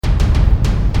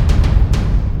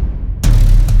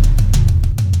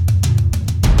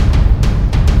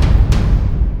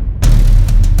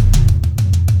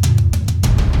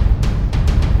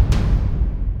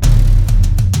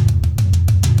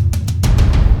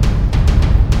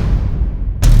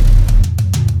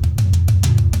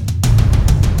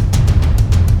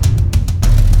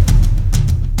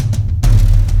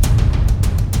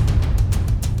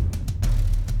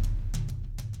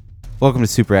Welcome to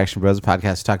Super Action Bros, a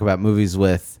podcast to talk about movies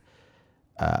with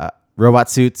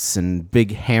robot suits and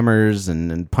big hammers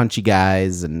and punchy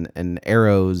guys and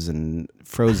arrows and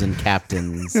frozen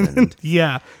captains and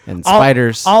Yeah. and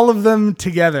spiders. All of them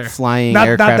together. Flying not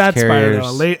aircraft that carriers.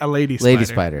 spider, though. A lady spider. Lady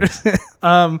spiders.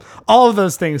 All of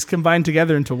those things combined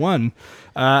together into one.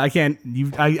 I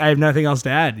have nothing else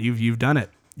to add. You've done it.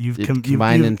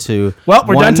 Combined into Well,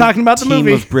 we're done one talking about the team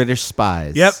movie. of British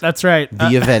spies. Yep, that's right.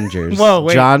 The Avengers. Whoa,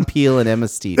 wait. John Peel and Emma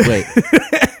Steed. Wait,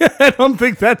 I don't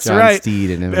think that's John right. Steed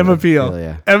and Emma Peel.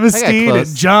 Yeah. Emma I got Steed close.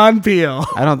 and John Peel.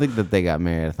 I don't think that they got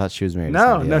married. I thought she was married. to No,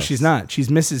 somebody no, else. she's not. She's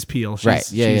Mrs. Peel.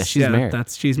 Right. Yeah, she's married.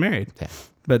 She's married. Yeah.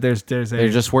 But there's They're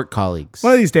just work colleagues.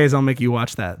 one of these days I'll make you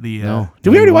watch that. No. Did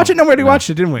we already watch it? No, we already No. watched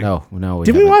it, didn't we? No.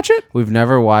 Did we haven't. watch it? We've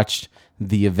never watched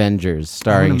The Avengers,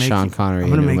 starring Sean Connery. I'm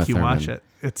gonna and make Uma you watch Thurman. it.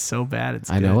 It's so bad. It's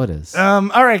I good. know it is. All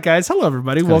right, guys. Hello,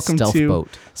 everybody. got a Welcome stealth to boat.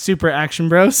 Super Action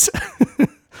Bros.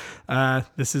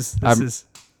 This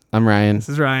I'm Ryan.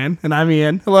 is Ryan, and I'm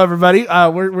Ian. Hello, everybody.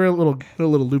 We're a little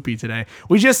loopy today.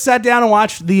 We just sat down and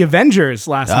watched The Avengers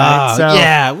last night. So,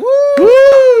 yeah. Woo!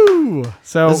 woo!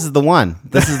 So This is the one.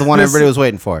 This is the one This- everybody was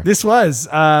waiting for. This was,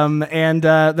 by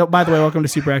the way, welcome to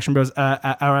Super Action Bros.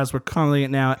 As we're calling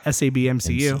it now,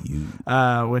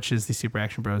 SABMCU, which is the Super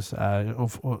Action Bros.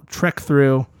 Trek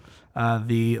through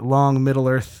the long Middle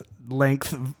Earth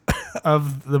length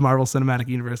of the Marvel Cinematic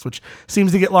Universe, which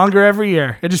seems to get longer every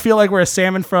year. I just feel like we're a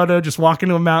Sam and Frodo just walking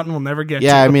to a mountain we'll never get to.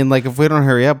 Yeah, I mean, like, if we don't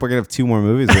hurry up, we're going to have 2 more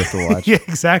movies we have to watch. Yeah,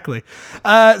 exactly.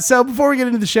 So before we get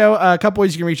into the show, a couple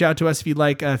ways you can reach out to us if you'd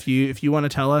like. If you want to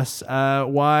tell us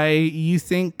why you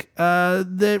think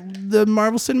that the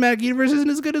Marvel Cinematic Universe isn't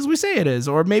as good as we say it is,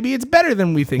 or maybe it's better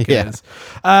than we think Yeah. it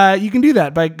is. You can do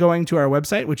that by going to our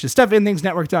website, which is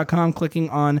stuffinthingsnetwork.com, clicking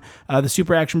on the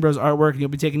Super Action Bros artwork, and you'll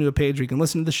be taken to a page where you can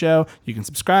listen to the show. You can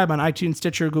subscribe on iTunes,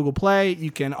 Stitcher, Google Play. You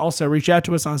can also reach out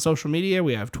to us on social media.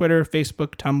 We have Twitter,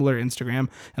 Facebook, Tumblr, Instagram,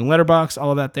 and Letterboxd,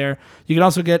 all of that there. You can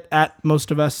also get at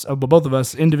both of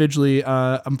us individually.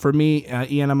 For me,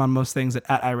 Ian, I'm on most things at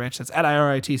iRich. That's at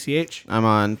IRITCH. I'm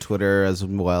on Twitter as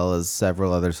well as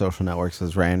several other social networks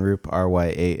as Ryan Rupp,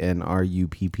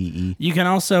 RyanRuppe. You can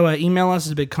also email us.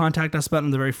 There's a big contact us button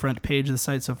on the very front page of the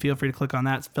site, so feel free to click on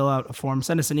that, fill out a form,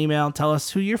 send us an email, tell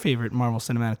us who your favorite Marvel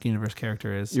Cinematic Universe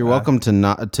character is. You're welcome to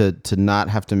not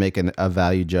have to make a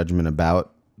value judgment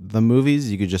about the movies.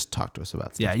 You could just talk to us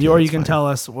about stuff. Yeah, too. or That's you can fine. tell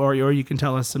us, or you can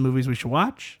tell us some movies we should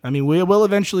watch. I mean, we will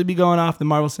eventually be going off the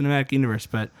Marvel Cinematic Universe,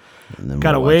 but And then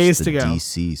got a we'll watch ways the to go.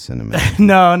 DC cinematic.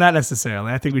 no, not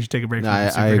necessarily. I think we should take a break from I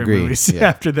the superhero agree. movies Yeah.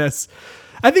 after this.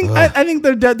 I think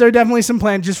there are definitely some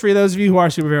plans, just for those of you who are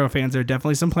superhero fans, there are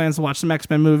definitely some plans to watch some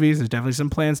X-Men movies. There's definitely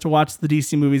some plans to watch the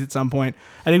DC movies at some point.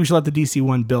 I think we should let the DC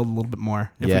one build a little bit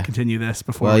more if we Yeah. continue this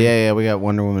before. Well, yeah, we got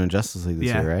Wonder Woman and Justice League this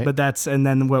year, right? But and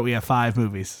then we have 5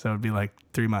 movies, so it'd be like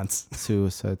 3 months.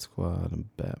 Suicide Squad and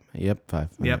Batman. Yep, 5.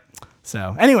 Yep.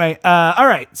 So anyway, all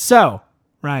right. So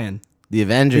Ryan. The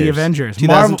Avengers.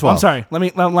 2012.2012. I'm sorry.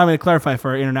 Let me clarify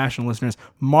for our international listeners.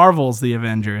 Marvel's The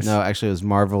Avengers. No, actually, it was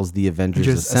Marvel's The Avengers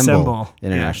Just Assemble Assemble.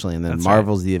 internationally, Yeah, and then that's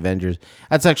Marvel's The Avengers.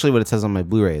 That's actually what it says on my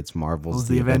Blu-ray. It's Marvel's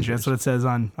The Avengers. That's what it says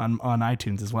on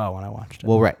iTunes as well when I watched it.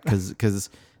 Well, right, because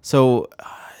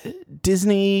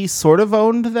Disney sort of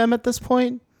owned them at this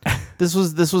point. This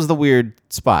was the weird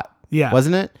spot, Yeah.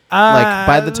 wasn't it? Like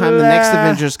by the time the next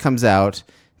Avengers comes out,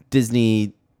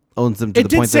 Disney owns them to the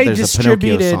point that there's a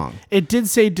Pinocchio song. It did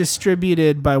say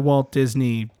distributed by Walt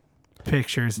Disney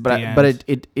Pictures. At the end. But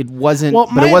it wasn't. Well,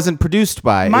 but it wasn't produced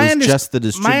by. It was just the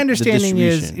My understanding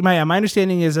distribution. my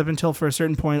understanding is up until for a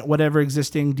certain point, whatever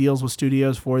existing deals with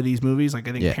studios for these movies, like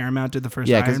I think Yeah. Paramount did the first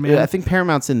Yeah, because Iron Man. I think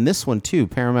Paramount's in this one too.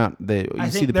 Paramount, I you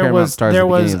see think the Paramount stars. there at the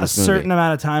was beginning of a this movie. certain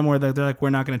amount of time where they're like, we're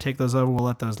not going to take those over. We'll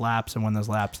let those lapse, and when those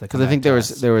lapse, they come Because I think back to us.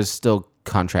 there was still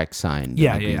contract signed,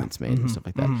 Yeah, and yeah, agreements yeah. made and stuff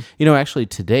like that. You know, actually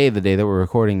today, the day that we're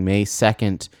recording, May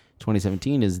 2nd,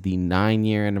 2017, is the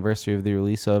 9-year anniversary of the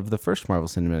release of the first Marvel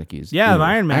Cinematic Universe. Yeah, of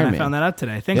Iron Man. I found that out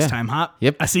today. Thanks, Yeah. Time Hop.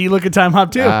 Yep. I see you look at Time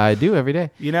Hop too. I do every day.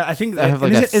 You know, I think I have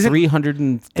like a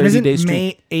 330 day streak.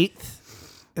 May 8th.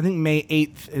 I think May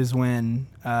 8th is when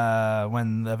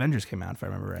the Avengers came out, if I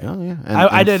remember right. Oh yeah,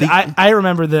 I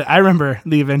remember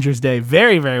the Avengers Day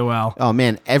very, very well. Oh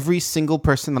man, every single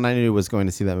person that I knew was going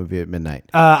to see that movie at midnight.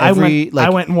 I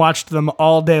went and watched them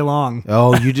all day long.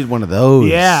 Oh, you did one of those.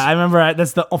 Yeah, I remember.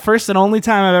 That's the first and only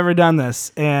time I've ever done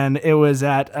this, and it was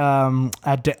at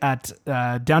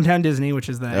Downtown Disney, which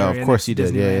is the area of course next you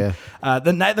to did.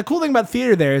 Disneyland. The cool thing about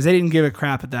theater there is they didn't give a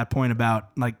crap at that point about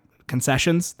like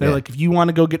concessions. They're like, if you want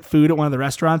to go get food at one of the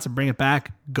restaurants and bring it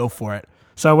back, go for it.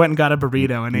 So I went and got a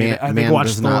burrito and ate it. I think Man watched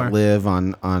does Thor. not live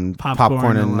on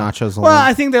popcorn and nachos alone. Well,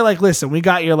 I think they're like, listen, we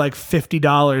got you like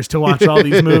 $50 to watch all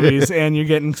these movies, and you're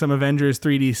getting some Avengers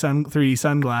 3D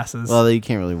sunglasses. Well, you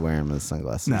can't really wear them as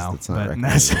sunglasses. No, that's not but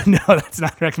recommended. that's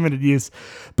not recommended use.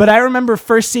 But I remember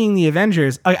first seeing the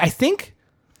Avengers. I think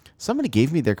Somebody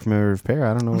gave me their commemorative pair.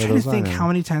 I don't know I'm where trying those to think are. how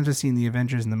many times I've seen the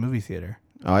Avengers in the movie theater.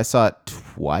 Oh, I saw it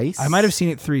twice. I might have seen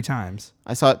it 3 times.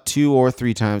 I saw it 2 or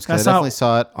 3 times because I saw definitely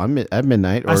saw it at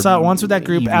midnight. I saw it once with that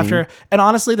group evening. after, and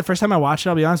honestly, the first time I watched it,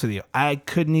 I'll be honest with you, I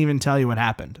couldn't even tell you what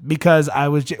happened because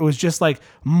it was just like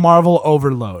Marvel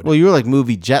overload. Well, you were like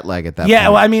movie jet lag at that Yeah,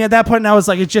 point. well, I mean, at that point, I was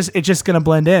like, it's just gonna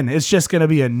blend in. It's just gonna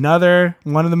be another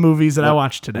one of the movies that I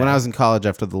watched today. When I was in college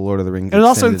after the Lord of the Rings, It was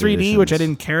also in 3D, extended which I editions.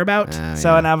 didn't care about. Ah, So,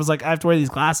 yeah. and I was like, I have to wear these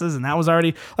glasses, and that was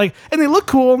already like, and they look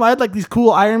cool. I had like these cool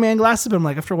Iron Man glasses, but I'm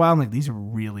like, after a while, I'm like, these are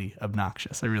really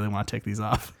obnoxious. I really want to take these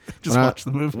off. Just watch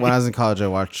the movie. When I was in college, I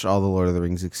watched all the Lord of the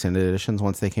Rings extended editions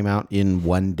once they came out in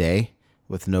one day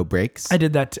with no breaks. I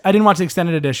did that. I didn't watch the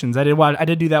extended editions. I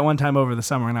did do that one time over the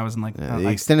summer when I was in the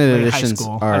extended high editions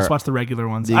school. are- I just watched the regular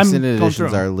ones. The I'm extended going through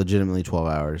editions them. are legitimately 12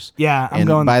 hours. Yeah, I'm and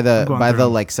going by the I'm going by through the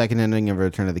them. like second ending of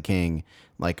Return of the King.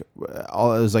 Like it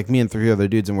was like me and 3 other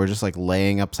dudes, and we're just like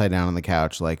laying upside down on the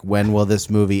couch. Like, when will this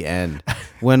movie end?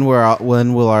 when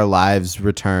will our lives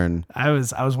return? I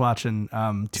was watching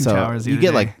Two So Towers. The you other get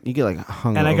day. like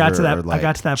hungover, And I got to that- or, like, I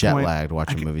got to that jet point. lagged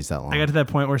watching movies that long. I got to that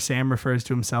point where Sam refers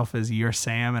to himself as "You're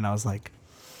Sam," and I was like,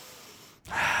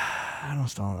 I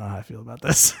still don't know how I feel about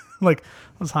this. Like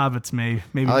those hobbits maybe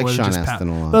I like more Sean than just Astin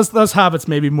a lot. Those hobbits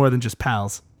maybe more than just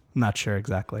pals. I'm not sure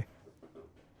exactly.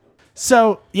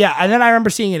 So yeah, and then I remember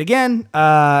seeing it again,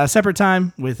 a separate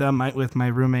time with my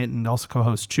roommate and also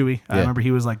co-host Chewy. I Yeah. remember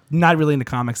he was like not really into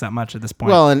comics that much at this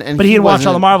point. Well, and but he had watched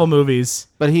all the wasn't- Marvel movies.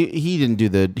 But he didn't do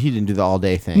the all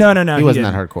day thing. No, he wasn't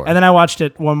didn't. that hardcore. And then I watched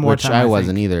it one more which time. I think.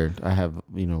 wasn't either. I have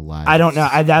live. I don't know.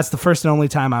 That's the first and only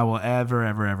time I will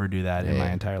ever do that in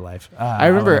my entire life. I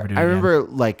will never do it again. remember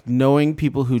like knowing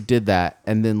people who did that,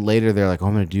 and then later they're like, "Oh,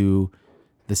 I'm gonna do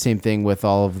the same thing with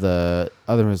all of the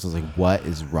other ones." I was like, "What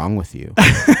is wrong with you?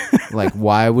 Like,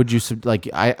 why would you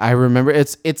I remember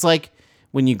it's like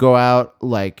when you go out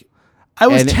like I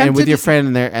was and tempted with your to-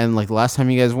 friend and like the last time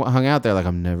you guys hung out, they're like,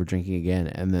 "I'm never drinking again,"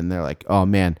 and then they're like, "Oh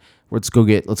man, let's go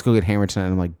get hammered tonight."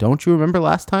 And I'm like, "Don't you remember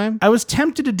last time?" I was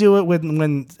tempted to do it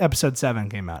when episode 7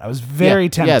 came out. I was very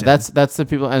tempted. Yeah, that's the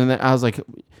people, and then I was like,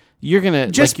 "You're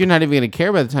gonna you're not even gonna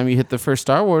care by the time you hit the first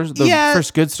Star Wars,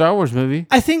 first good Star Wars movie."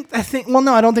 I think. Well,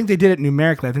 no, I don't think they did it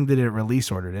numerically. I think they did it release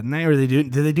order, didn't they? Or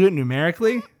did they do it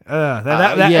numerically?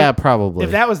 Yeah, probably.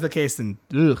 If that was the case, then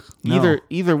no.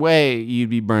 Either way, you'd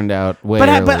be burned out way But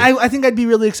early. I think I'd be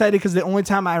really excited because the only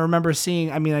time I remember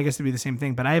seeing, I mean, I guess it'd be the same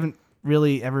thing, but I haven't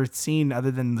really ever seen, other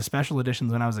than the special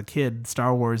editions when I was a kid,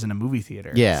 Star Wars in a movie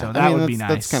theater. Yeah, so that would be nice.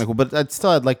 That's kind of cool. But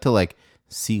I'd like to like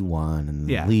see one and then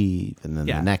Yeah. leave, and then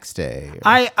Yeah. the next day. or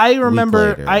I remember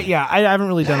later. I haven't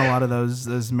really done a lot of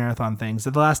those marathon things.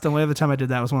 The only other time I did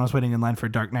that was when I was waiting in line for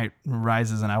Dark Knight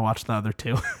Rises, and I watched the other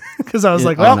two because I was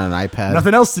like, well, on an iPad.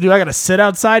 nothing else to do. I got to sit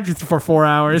outside for 4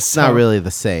 hours. It's not really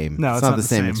the same. No, it's not the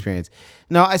same experience.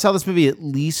 No, I saw this movie at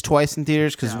least twice in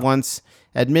theaters because once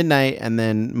at midnight, and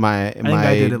then I think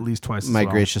I did at least twice. My as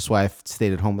well. gracious wife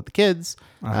stayed at home with the kids.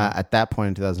 At that point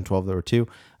in 2012, there were 2,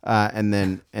 and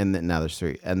then now there's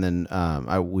 3, and then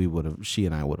she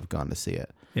and I would have gone to see it.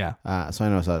 Yeah. So I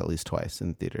know I saw it at least twice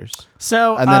in theaters.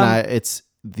 So And then it's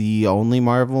the only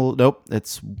Marvel. Nope,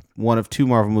 it's one of 2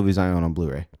 Marvel movies I own on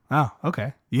Blu-ray. Oh,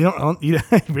 okay. You don't own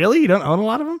really? You don't own a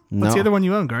lot of them? What's No. the other one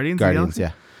you own? Guardians of the Guardians, Galaxy?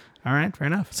 yeah. All right, fair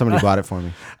enough. Somebody bought it for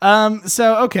me.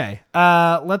 So okay,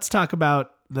 let's talk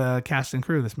about the cast and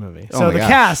crew of this movie. Oh So my the gosh.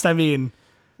 cast, I mean,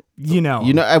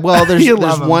 Well, there's You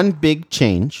love 'em. one big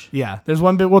change, yeah. There's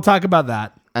one bit. We'll talk about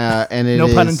that. and it No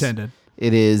pun is- intended.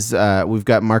 It is. We've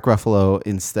got Mark Ruffalo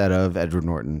instead of Edward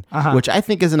Norton, Uh-huh. which I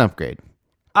think is an upgrade.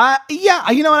 Yeah.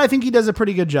 You know what? I think he does a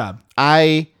pretty good job.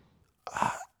 I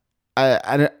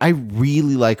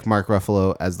really like Mark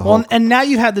Ruffalo as the Well, Hulk. and now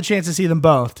you've had the chance to see them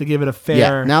both to give it a fair.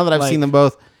 Yeah. Now that I've like- seen them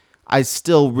both, I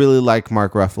still really like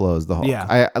Mark Ruffalo as the Hulk.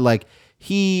 Yeah. I like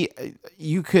we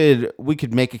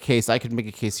could make a case. I could make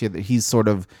a case here that he's sort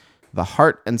of the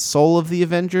heart and soul of the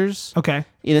Avengers. Okay.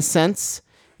 In a sense,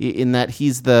 in that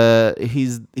he's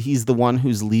the one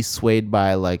who's least swayed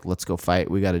by like, let's go fight.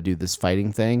 We got to do this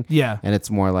fighting thing. Yeah. And it's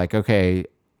more like, okay,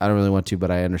 I don't really want to,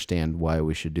 but I understand why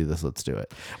we should do this. Let's do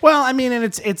it. Well, I mean, and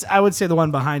it's. I would say the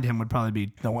one behind him would probably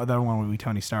be the other one would be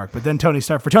Tony Stark. But then Tony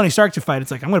Stark to fight,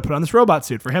 it's like I'm going to put on this robot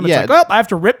suit. For him, it's Yeah. like, well, I have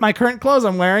to rip my current clothes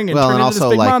I'm wearing and Well, turn and into this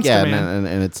also big like, monster yeah, man.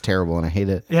 and it's terrible, and I hate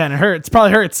it. Yeah, and it hurts.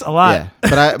 Probably hurts a lot.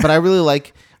 Yeah, but I really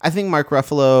like. I think Mark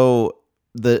Ruffalo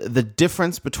the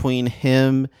difference between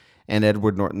him and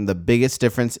Edward Norton, the biggest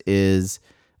difference is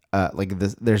like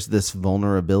this. There's this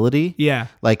vulnerability. Yeah.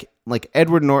 Like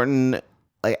Edward Norton.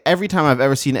 Like every time I've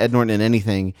ever seen Ed Norton in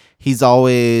anything, he's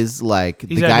always like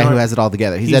the guy who has it all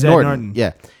together. He's Ed Norton.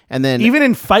 Yeah. And then even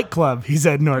in Fight Club, he's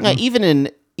Ed Norton. Yeah,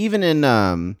 even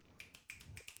in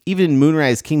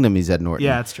Moonrise Kingdom, he's Ed Norton.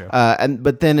 Yeah, that's true.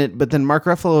 But then Mark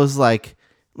Ruffalo is like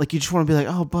you just want to be like,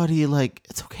 oh buddy, like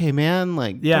it's okay, man.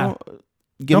 Like yeah,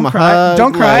 give him a cry. hug.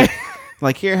 Don't cry.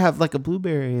 Like here, have like a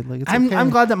blueberry. Like it's okay. I'm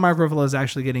glad that Mark Ruffalo is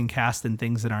actually getting cast in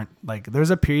things that aren't like.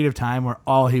 There's a period of time where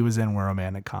all he was in were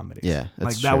romantic comedies. Yeah,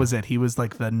 that's that true. was it. He was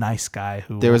like the nice guy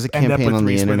who there was a ended campaign up with on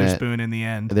the Reese internet. Witherspoon in the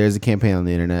end. There's a campaign on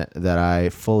the internet that I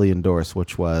fully endorse,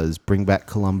 which was bring back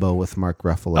Columbo with Mark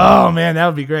Ruffalo. Oh man, that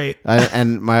would be great.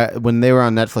 When they were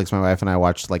on Netflix, my wife and I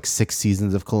watched like 6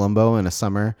 seasons of Columbo in a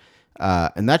summer,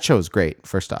 and that show was great.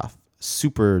 First off,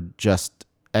 super just.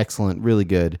 Excellent, really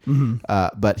good.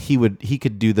 Mm-hmm. But he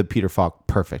could do the Peter Falk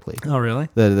perfectly. Oh, really?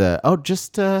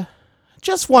 Just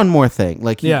one more thing.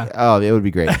 Like it would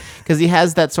be great because he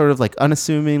has that sort of like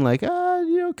unassuming, like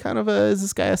kind of is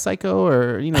this guy a psycho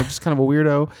or just kind of a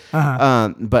weirdo.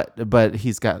 Uh-huh. But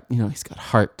he's got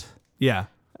heart. Yeah.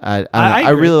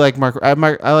 I really like Mark. I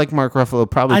like Mark Ruffalo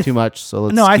probably too much. So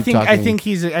let's. No, I think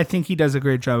he does a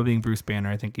great job of being Bruce Banner.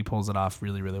 I think he pulls it off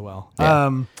really, really well.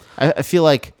 Yeah. I feel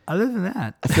like other than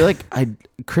that, I feel like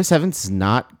Chris Evans is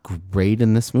not great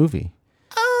in this movie.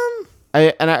 Let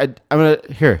me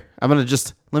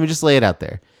just lay it out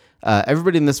there.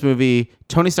 Everybody in this movie,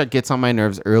 Tony Stark gets on my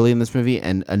nerves early in this movie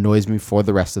and annoys me for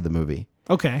the rest of the movie.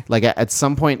 Okay. Like at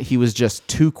some point he was just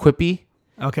too quippy.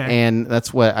 Okay. And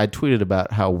that's what I tweeted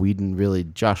about how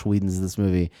Josh Whedon's this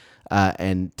movie.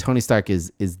 And Tony Stark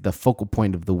is the focal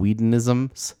point of the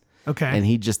Whedonisms. Okay. And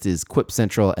he just is quip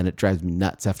central and it drives me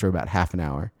nuts after about half an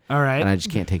hour. All right. And I just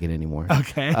can't take it anymore.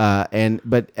 Okay.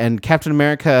 And Captain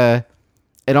America,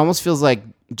 it almost feels like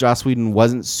Joss Whedon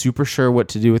wasn't super sure what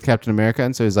to do with Captain America.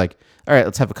 And so he's like, all right,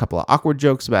 let's have a couple of awkward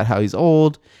jokes about how he's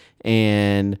old.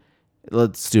 And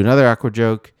let's do another awkward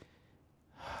joke.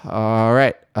 All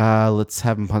right, let's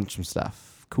have him punch some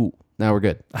stuff. Cool. Now we're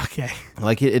good. Okay.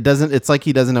 Like it's like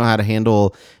he doesn't know how to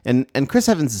handle, and Chris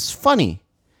Evans is funny.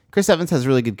 Chris Evans has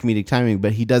really good comedic timing,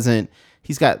 but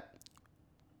he's got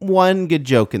one good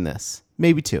joke in this,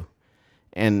 maybe 2.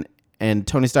 And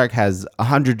Tony Stark has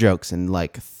 100 jokes and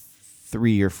like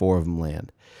 3 or 4 of them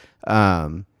land.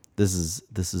 This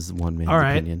is one man's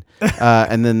opinion.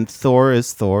 And then Thor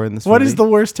is Thor in this movie. What is the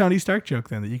worst Tony Stark joke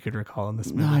then that you could recall in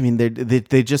this movie? No, I mean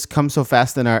they just come so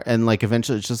fast and like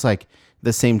eventually it's just like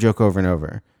the same joke over and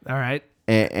over. All right.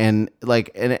 And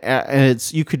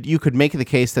it's you could make the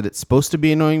case that it's supposed to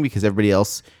be annoying because everybody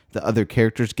else, the other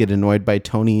characters get annoyed by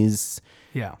Tony's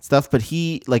stuff, but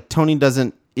Tony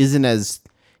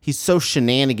he's so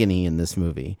shenanigan-y in this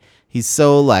movie. He's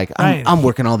so like, I'm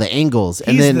working all the angles.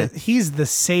 And he's the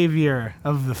savior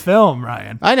of the film,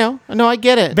 Ryan. I know. I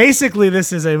get it. Basically,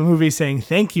 this is a movie saying,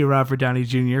 thank you, Robert Downey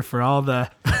Jr., for all the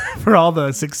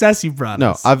success you brought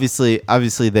us. No, obviously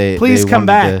they Please come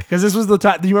back. Because this was the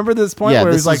time. Do you remember this point where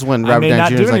this he was like, when Robert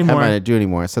Downey Jr. was like, I might not do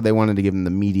anymore. So they wanted to give him the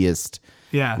meatiest.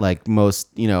 Yeah. Like most,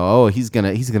 he's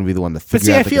gonna be the one to figure out the conspiracy. But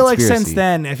see, I feel like since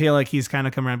then, he's kind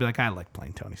of come around and be like, I like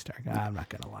playing Tony Stark. I'm not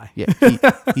gonna lie. Yeah,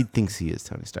 he thinks he is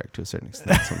Tony Stark to a certain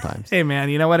extent sometimes. Hey man,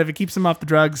 you know what? If it keeps him off the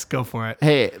drugs, go for it.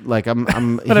 Hey, like I'm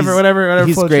whatever.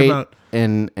 He's floats great, your boat.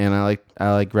 and I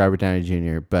like Robert Downey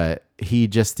Jr., but he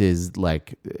just is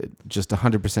like just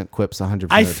 100% quips 100%.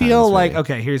 I feel like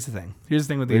okay. Here's the thing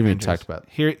with the Avengers. Talked about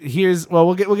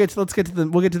We'll get to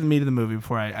the meat of the movie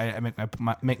before I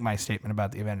make my statement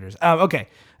about the Avengers. Okay.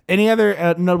 Any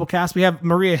other notable cast? We have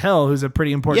Maria Hill, who's a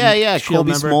pretty important Shield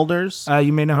Colby member. Smulders.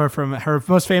 You may know her from her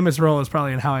most famous role is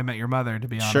probably in How I Met Your Mother. To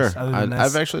be honest, sure. Other than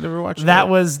I've actually never watched that.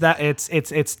 It's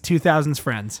 2000's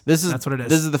Friends. That's what it is.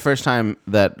 This is the first time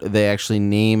that they actually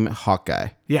name Hawkeye.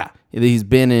 Yeah, he's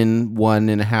been in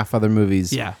 1.5 other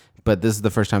movies. Yeah, but this is the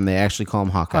first time they actually call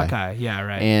him Hawkeye. Hawkeye, yeah,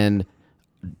 right. And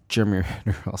Jeremy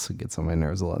Renner also gets on my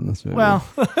nerves a lot in this movie. Well.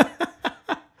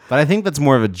 But I think that's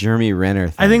more of a Jeremy Renner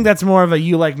thing. I think that's more of a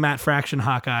you like Matt Fraction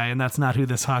Hawkeye, and that's not who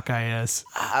this Hawkeye is.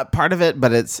 Part of it,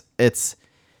 but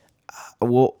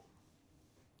we'll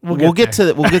get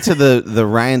to the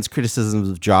Ryan's criticisms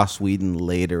of Joss Whedon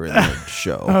later in the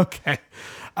show. Okay.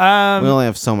 We only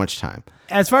have so much time.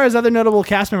 As far as other notable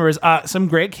cast members, some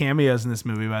great cameos in this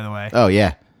movie, by the way. Oh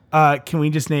yeah. Can we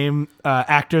just name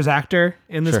actor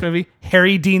in this movie?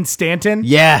 Harry Dean Stanton.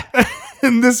 Yeah.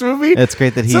 In this movie. It's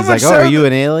great that he's like, are you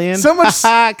an alien? So much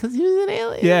because he was an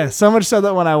alien. Yeah, so much so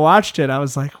that when I watched it, I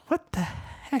was like, what the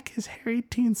heck is Harry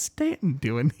Dean Stanton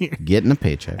doing here? Getting a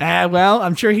paycheck. Well,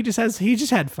 I'm sure he just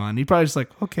had fun. He probably just like,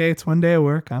 okay, it's one day of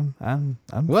work. I'm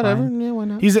Whatever. fine. Yeah, why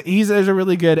not? There's a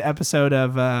really good episode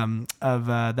of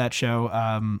that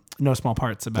show, No Small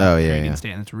Parts, about Harry Dean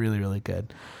Stanton. It's really, really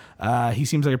good. He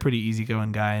seems like a pretty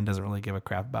easygoing guy and doesn't really give a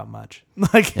crap about much.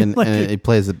 and he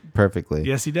plays it perfectly.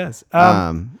 Yes, he does.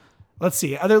 Let's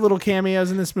see other little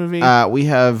cameos in this movie. We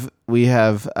have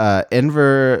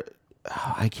Enver.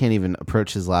 Oh, I can't even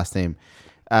approach his last name.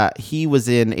 He was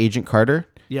in Agent Carter.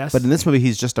 Yes, but in this movie,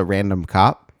 he's just a random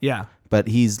cop. Yeah. But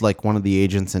he's like one of the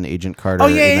agents in Agent Carter. Oh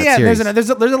yeah. Series. There's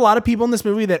a lot of people in this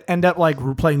movie that end up like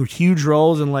playing huge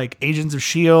roles in like Agents of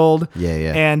S.H.I.E.L.D.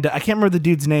 Yeah. And I can't remember the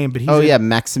dude's name, but he's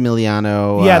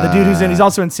Maximiliano. Yeah, the dude who's in. He's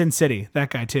also in Sin City.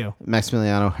 That guy too.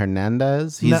 Maximiliano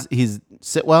Hernandez. He's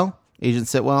Sitwell. Agent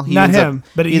Sitwell. Not him,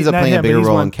 but he ends up playing a bigger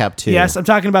role in Cap 2. Yes, I'm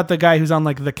talking about the guy who's on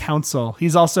like the council.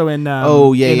 He's also in.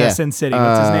 Sin City.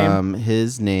 What's his name?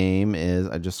 His name is.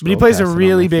 But he plays a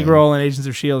really big role in Agents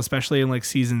of S.H.I.E.L.D., especially in like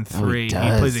season 3. He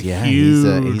plays a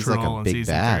huge role in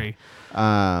season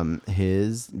 3.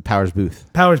 His Powers Booth.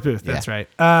 That's right.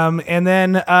 And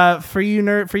then for you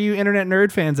internet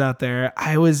nerd fans out there,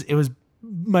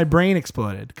 my brain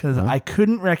exploded because I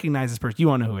couldn't recognize this person. You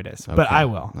won't know who it is, but I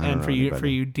will. And for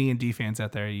you D&D fans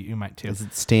out there, you might too. Is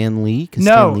it Stan Lee? No.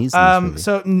 Stan Lee's in this movie.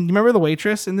 So you remember the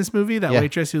waitress in this movie? That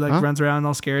waitress who runs around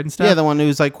all scared and stuff? Yeah, the one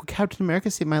who's like, Captain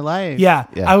America saved my life. Yeah.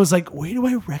 I was like, where do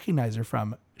I recognize her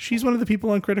from? She's one of the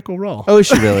people on Critical Role. Oh, is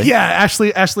she really? Yeah,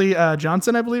 Ashley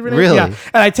Johnson, I believe her name. Really? Yeah. And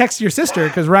I texted your sister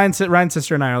because Ryan's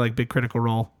sister and I are like big Critical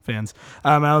Role fans.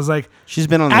 And I was like, she's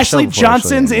been on the Ashley show before,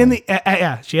 Johnson's in the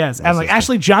she has. And I'm like,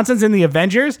 Ashley Johnson's in the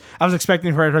Avengers. I was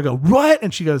expecting for her to go, what?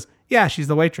 And she goes, yeah, she's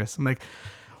the waitress. I'm like,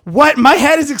 what? My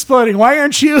head is exploding. Why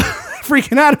aren't you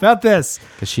freaking out about this?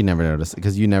 Because she never noticed it.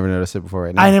 Because you never noticed it before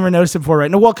right now. I never noticed it before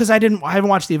right now. Well, because I haven't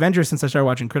watched the Avengers since I started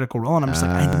watching Critical Role, and I'm just like,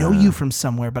 I know you from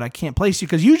somewhere, but I can't place you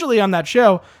because usually on that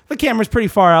show the camera's pretty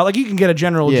far out. Like you can get a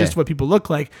general gist of what people look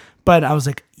like, but I was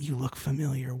like, you look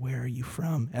familiar. Where are you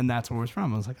from? And that's where it's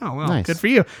from. I was like, oh well, nice. Good for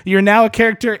you. You're now a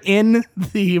character in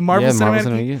the Marvel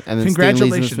Cinematic. And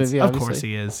congratulations! Movie, of course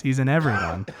he is. He's in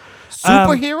everyone.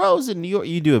 Superheroes in New York.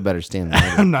 You do a better Stan Lee.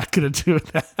 I'm not gonna do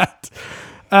that.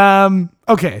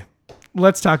 Okay.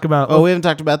 Let's talk about. We haven't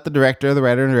talked about the writer and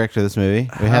director of this movie.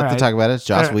 We have to talk about it. It's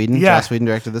Joss Whedon. Yeah. Joss Whedon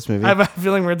directed this movie. I have a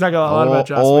feeling we're going to talk a lot about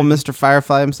Joss Whedon. Mr.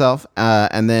 Firefly himself.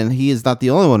 And then he is not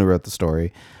the only one who wrote the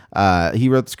story. He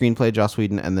wrote the screenplay, Joss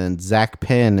Whedon, and then Zach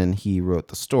Penn, and he wrote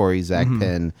the story. Zach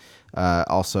Penn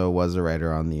also was a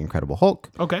writer on The Incredible Hulk.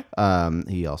 Okay.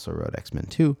 He also wrote X-Men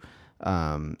 2.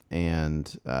 And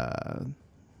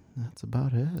that's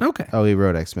about it. Okay. Oh, he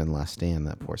wrote X-Men Last Stand,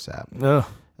 that poor sap. Ugh.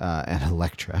 And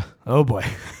Elektra. Oh, boy.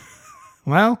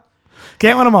 Well,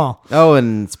 can't win them all. Oh,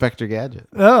 and Inspector Gadget.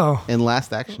 Oh. And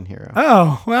Last Action Hero.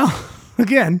 Oh, well,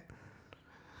 again.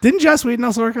 Didn't Joss Whedon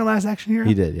also work on Last Action Hero?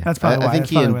 He did, yeah. That's probably why. I think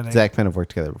he and Zach Penn have worked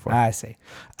together before. I see.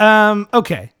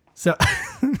 Okay. So,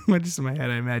 just in my head,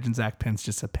 I imagine Zach Penn's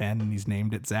just a pen, and he's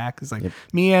named it Zach. It's like,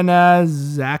 me and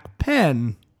Zach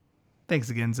Penn. Thanks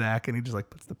again, Zach. And he just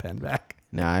puts the pen back.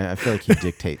 No, I feel like he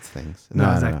dictates things.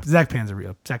 Zach Penn's a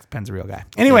real guy.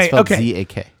 Anyway, okay.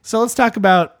 Z-A-K. So let's talk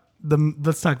about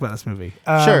this movie.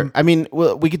 Sure. I mean,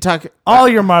 we could talk. All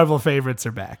your Marvel favorites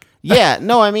are back. Yeah.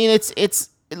 No, I mean, it's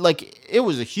like it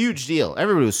was a huge deal.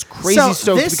 Everybody was crazy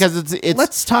stoked because it's.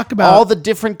 Let's talk about all the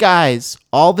different guys,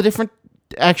 all the different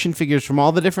action figures from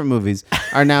all the different movies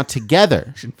are now together.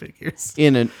 Action figures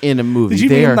in a movie. Did you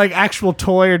mean like actual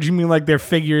toy, or did you mean like they're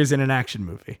figures in an action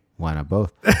movie? Why not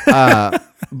both?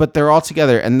 But they're all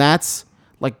together, and that's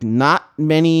like not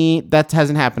many. That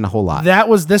hasn't happened a whole lot.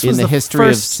 This was the history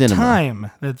of first cinema.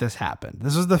 time that this happened.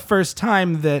 This was the first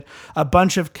time that a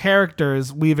bunch of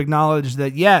characters, we've acknowledged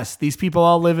that yes, these people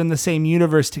all live in the same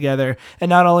universe together, and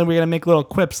not only are we going to make little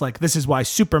quips like this is why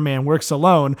Superman works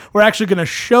alone, we're actually going to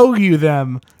show you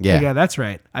them. Yeah, that's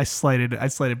right. I slighted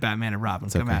Batman and Robin.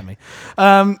 Come at me.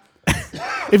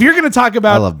 If you're going to talk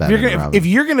about, I love Batman and Robin. If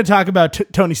you're going to talk about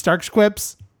Tony Stark's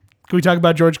quips, can we talk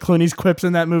about George Clooney's quips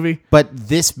in that movie? But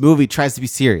this movie tries to be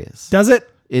serious. Does it?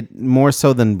 It more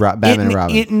so than Batman and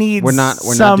Robin. It needs. We're not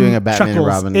doing a Batman chuckles. and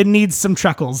Robin. It needs some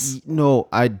chuckles. No,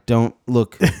 I don't.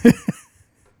 Look,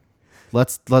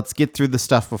 let's get through the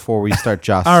stuff before we start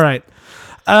Joss. All right.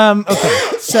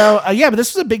 Okay. So but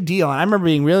this was a big deal, and I remember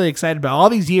being really excited about all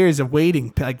these years of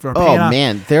waiting, for paying off.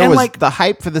 Man, there was the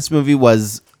hype for this movie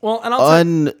was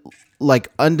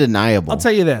undeniable. I'll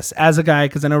tell you this as a guy,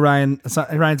 because I know Ryan's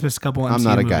missed a couple MCU I'm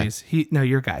not a movies.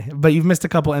 You're a guy, but you've missed a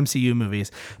couple MCU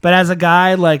movies. But as a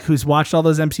guy who's watched all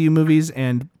those MCU movies,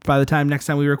 and by the time next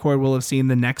time we record, we'll have seen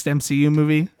the next MCU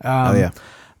movie.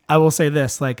 I will say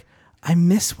this, like, I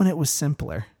miss when it was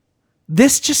simpler.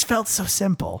 This just felt so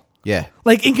simple. Yeah.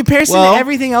 Like in comparison to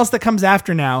everything else that comes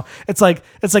after now, it's like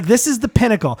this is the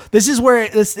pinnacle. This is where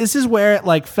it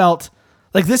like felt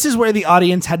like this is where the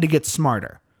audience had to get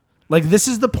smarter. Like this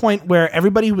is the point where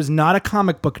everybody who was not a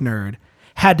comic book nerd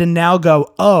had to now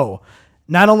go, oh,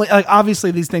 not only like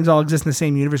obviously these things all exist in the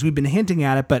same universe. We've been hinting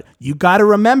at it, but you got to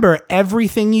remember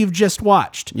everything you've just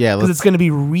watched. Yeah, because it's going to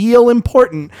be real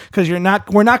important. Because we're not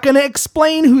going to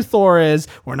explain who Thor is.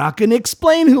 We're not going to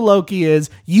explain who Loki is.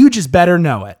 You just better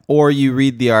know it. Or you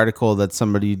read the article that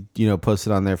somebody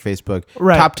posted on their Facebook.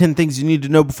 Right. Top 10 things you need to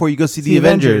know before you go see the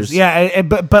Avengers. Yeah,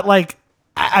 but like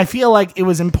I feel like it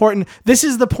was important. This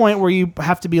is the point where you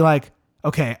have to be like,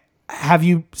 okay, have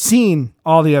you seen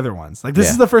all the other ones? Like this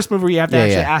is the first movie where you have to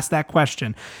actually ask that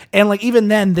question. And like even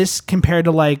then, this compared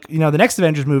to like the next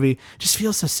Avengers movie just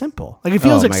feels so simple. Like it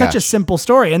feels like such a simple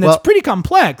story, and it's pretty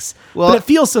complex. But it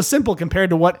feels so simple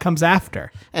compared to what comes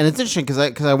after. And it's interesting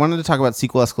because I wanted to talk about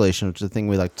sequel escalation, which is the thing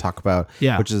we like to talk about.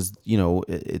 Yeah. Which is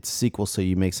it's a sequel, so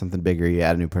you make something bigger, you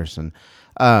add a new person.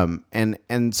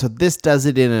 And so this does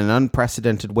it in an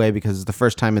unprecedented way because it's the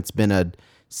first time it's been a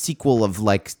sequel of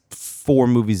like 4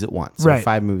 movies at once, or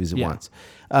 5 movies at once.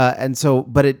 And so,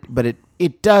 but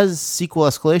it does sequel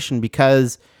escalation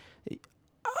because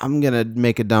I'm gonna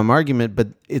make a dumb argument, but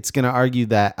it's gonna argue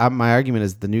that my argument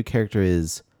is the new character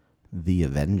is the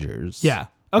Avengers. Yeah.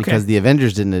 Okay. Because the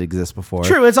Avengers didn't exist before.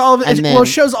 True. It's all of it. Well, it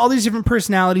shows all these different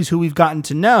personalities who we've gotten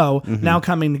to know now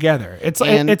coming together. It's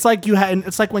like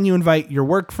it's like when you invite your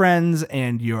work friends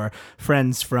and your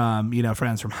friends from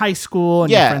friends from high school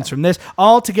and your friends from this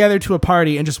all together to a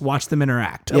party and just watch them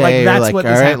interact. That's what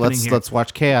is happening here. Let's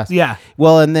watch chaos. Yeah.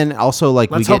 Well, and then also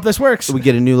like let's hope this works. We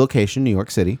get a new location, New York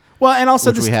City. Well, and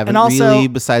also we haven't really,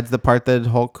 besides the part that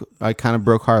Hulk kind of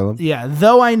broke Harlem. Yeah.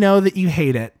 Though I know that you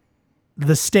hate it.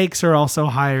 The stakes are also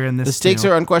higher in this. The stakes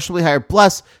are unquestionably higher.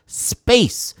 Plus,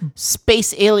 space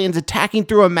aliens attacking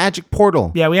through a magic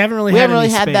portal. Yeah, we haven't really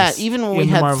had that. Even when we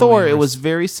had Thor, it was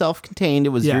very self-contained. It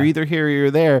was you're either here or you're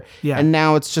there. Yeah. And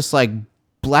now it's just like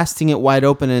blasting it wide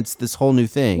open. And it's this whole new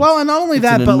thing. Well, and not only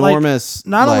that, but enormous,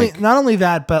 not only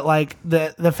that, but like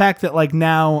the fact that like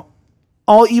now,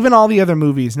 all the other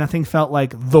movies, nothing felt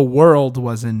like the world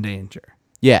was in danger.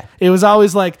 Yeah, it was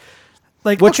always like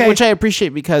which I appreciate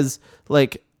because.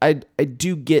 Like, I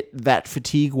do get that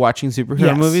fatigue watching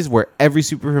superhero movies where every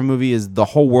superhero movie is the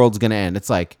whole world's going to end. It's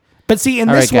like... But see, in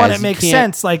this one, it makes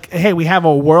sense. Like, hey, we have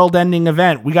a world-ending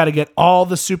event. We got to get all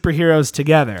the superheroes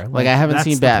together. Like I haven't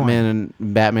seen Batman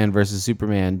and Batman versus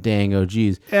Superman. Dang, oh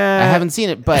geez. I haven't seen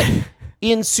it, but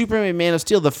in Superman Man of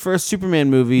Steel, the first Superman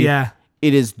movie... It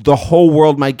is the whole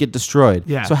world might get destroyed.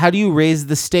 Yeah. So how do you raise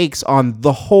the stakes on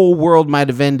the whole world might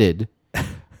have ended?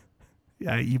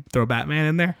 You throw Batman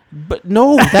in there, but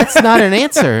no, that's not an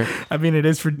answer. I mean, it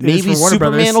is for maybe Warner Superman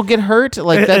Brothers. Will get hurt.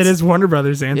 Like it is Warner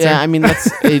Brothers' answer. Yeah, I mean that's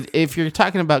if you're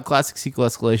talking about classic sequel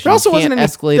escalation. There also wasn't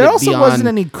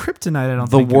any kryptonite. I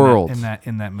don't think world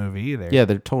in that movie either. Yeah,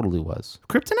 there totally was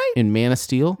kryptonite in Man of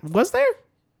Steel. Was there?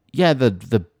 Yeah,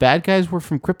 the bad guys were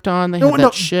from Krypton. They had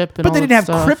that ship, and but they didn't have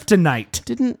stuff. kryptonite,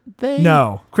 didn't they?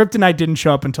 No, kryptonite didn't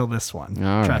show up until this one.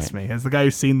 Trust me, as the guy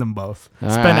who's seen them both.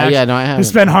 I haven't. Who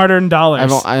spent hard-earned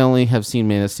dollars. I only have seen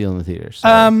Man of Steel in the theaters.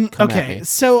 So okay,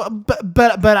 so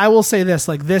but I will say this: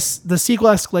 like the sequel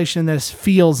escalation in this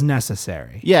feels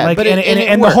necessary. Yeah, like, but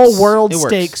and the whole world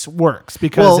stakes works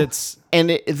because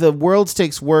the world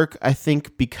stakes work. I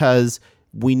think because.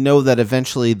 We know that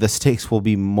eventually the stakes will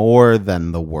be more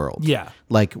than the world. Yeah.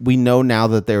 Like we know now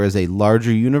that there is a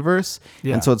larger universe.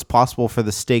 Yeah. And so it's possible for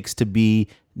the stakes to be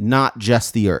not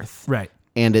just the Earth. Right.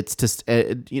 And it's just,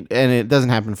 and it doesn't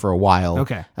happen for a while.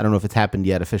 Okay. I don't know if it's happened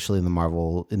yet officially in the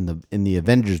Marvel, in the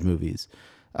Avengers movies.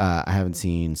 I haven't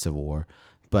seen Civil War,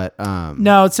 but,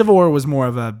 no, Civil War was more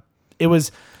of a, it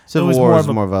was more of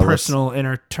a personal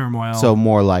inner turmoil. So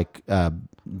more like,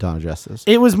 Dawn of Justice.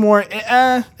 It was more.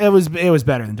 It was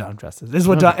better than Dawn of Justice. This is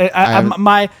what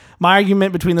my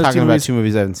argument between those talking two about movies. 2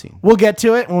 movies I haven't seen. We'll get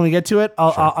to it when we get to it.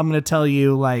 I'm going to tell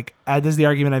you like this is the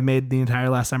argument I've made the entire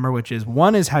last summer, which is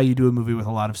one is how you do a movie with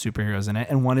a lot of superheroes in it,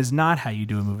 and one is not how you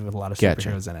do a movie with a lot of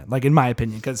superheroes in it. Like in my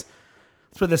opinion, because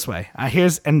let's put it this way.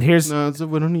 Here's no,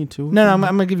 we don't need to. No, I'm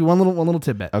going to give you one little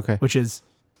tidbit. Okay, which is.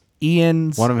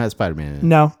 Ian's one of them has Spider-Man in it.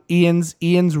 No,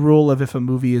 Ian's rule of if a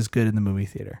movie is good in the movie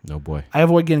theater. No boy. I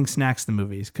avoid getting snacks in the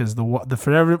movies because for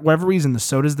whatever reason the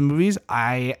sodas the movies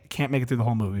I can't make it through the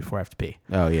whole movie before I have to pee.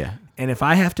 Oh yeah. And if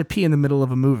I have to pee in the middle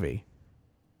of a movie,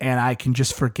 and I can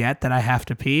just forget that I have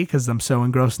to pee because I'm so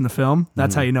engrossed in the film,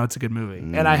 that's how you know it's a good movie.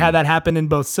 And I had that happen in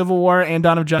both Civil War and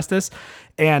Dawn of Justice.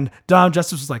 And Dawn of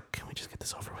Justice was like, can we just get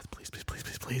this over with, please?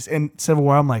 please. And Civil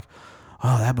War, I'm like,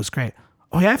 oh, that was great.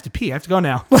 Oh yeah, I have to pee. I have to go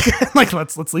now. Like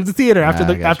let's leave the theater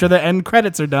after the end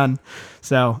credits are done.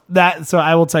 So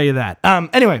I will tell you that.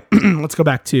 Anyway, let's go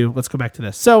back to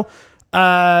this. So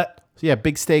yeah,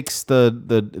 big stakes.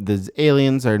 The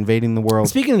aliens are invading the world.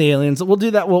 Speaking of the aliens, we'll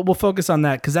do that. We'll focus on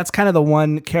that because that's kind of the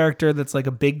one character that's like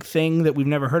a big thing that we've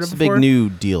never heard of before. It's a big new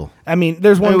deal. I mean,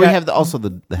 there's one. We guy, have also the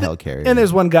helicarrier, and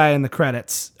there's one guy in the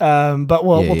credits. But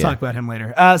we'll talk about him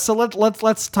later. So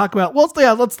let's talk about let's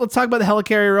talk about the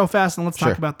helicarrier real fast, and let's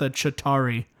talk about the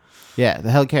Chitauri. Yeah, the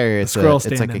helicarrier. It's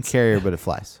like a carrier, but it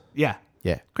flies. Yeah.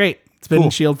 Yeah. Great. It's been in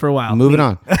S.H.I.E.L.D. for a while. Moving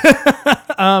on.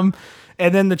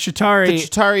 And then the Chitauri. The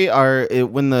Chitauri are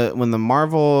when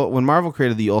Marvel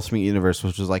created the Ultimate Universe,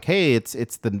 which was like, hey, it's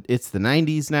the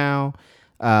 90s now.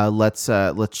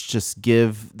 Let's just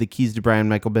give the keys to Brian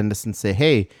Michael Bendis and say,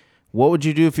 hey, what would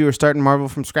you do if you were starting Marvel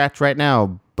from scratch right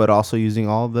now, but also using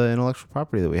all the intellectual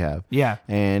property that we have? Yeah.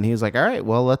 And he was like, all right,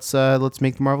 well, let's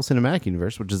make the Marvel Cinematic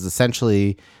Universe, which is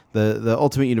essentially the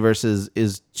Ultimate Universe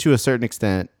is to a certain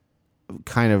extent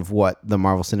kind of what the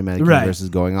Marvel Cinematic Universe is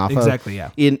going off of. Exactly, yeah.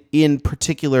 In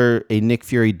particular, a Nick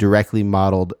Fury directly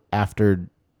modeled after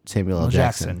Samuel L.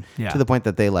 Jackson. Yeah. To the point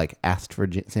that they asked for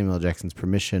Samuel L. Jackson's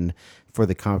permission for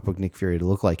the comic book Nick Fury to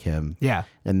look like him. Yeah.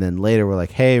 And then later we're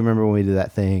like, hey, remember when we did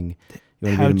that thing?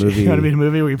 You want to be in a movie? You want to be in a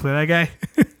movie where you play that guy?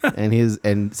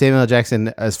 and Samuel L. Jackson,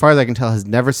 as far as I can tell, has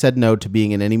never said no to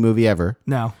being in any movie ever.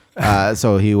 No.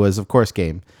 So he was, of course,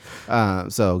 game.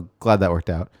 So glad that worked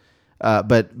out.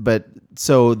 But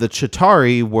so the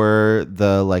Chitauri were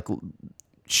the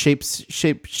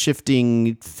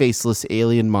shape-shifting, faceless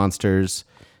alien monsters,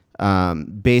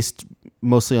 based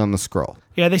mostly on the Skrull.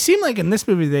 Yeah, they seem like in this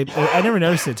movie. I never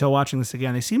noticed it until watching this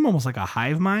again. They seem almost like a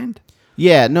hive mind.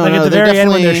 Yeah, no, at the very end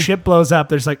when their ship blows up,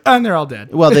 there's and they're all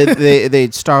dead. Well, they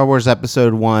Star Wars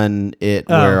Episode 1,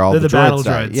 where all the droids battle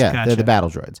die. droids. Yeah, Gotcha. they're the battle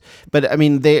droids. But I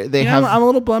mean, they have. I'm a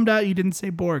little bummed out you didn't say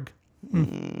Borg.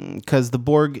 Because the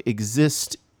Borg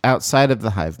exist outside of the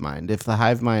hive mind. If the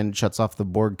hive mind shuts off, the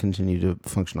Borg continue to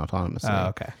function autonomously. Oh,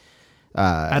 okay.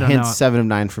 I don't know. 7 of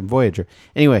 9 from Voyager.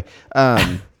 Anyway,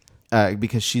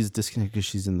 because she's disconnected because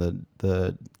she's in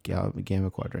the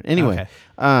Gamma Quadrant. Anyway,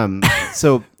 okay.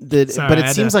 Sorry, but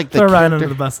it seems like the throw Ryan under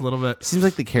the bus a little bit. Seems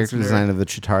like the character design of the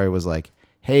Chitauri was like,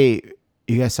 hey,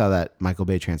 you guys saw that Michael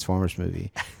Bay Transformers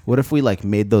movie? What if we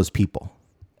made those people?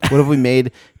 What if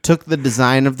we took the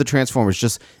design of the Transformers,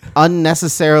 just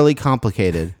unnecessarily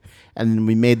complicated, and then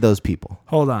we made those people?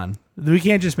 Hold on. We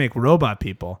can't just make robot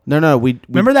people. No. We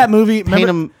remember that movie? Paint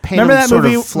them sort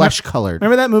of flesh-colored.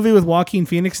 Remember that movie with Joaquin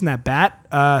Phoenix and that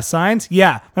bat signs?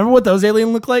 Yeah. Remember what those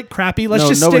aliens look like? Crappy.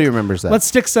 Nobody remembers that. Let's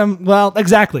stick some. Well,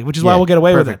 exactly, which is why we'll get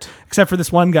away with it. Except for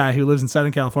this one guy who lives in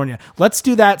Southern California. Let's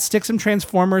do that. Stick some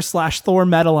Transformers /Thor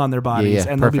metal on their bodies,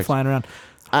 and they'll be flying around.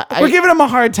 We're giving them a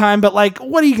hard time, but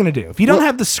what are you going to do? If you don't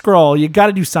have the Skrull, you got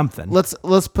to do something.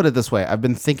 Let's put it this way. I've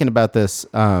been thinking about this.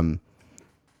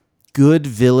 Good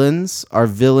villains are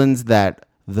villains that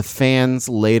the fans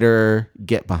later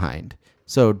get behind.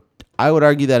 So I would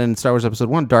argue that in Star Wars Episode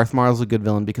 1, Darth Maul is a good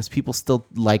villain because people still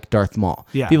like Darth Maul.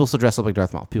 Yeah. People still dress up like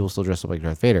Darth Maul. People still dress up like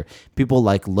Darth Vader. People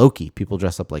like Loki. People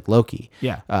dress up like Loki.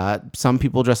 Yeah. Some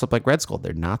people dress up like Red Skull.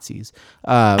 They're Nazis.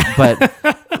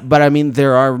 But I mean,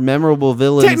 there are memorable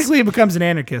villains. Technically, it becomes an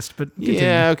anarchist, but continue.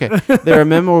 Yeah, okay. There are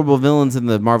memorable villains in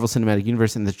the Marvel Cinematic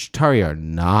Universe, and the Chitauri are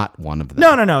not one of them.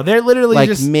 No. They're literally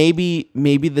just maybe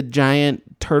the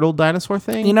giant turtle dinosaur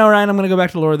thing. You know, Ryan, I'm going to go back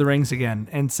to Lord of the Rings again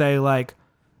and say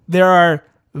there are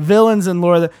villains in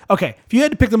Lord of the... Okay, if you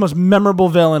had to pick the most memorable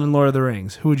villain in Lord of the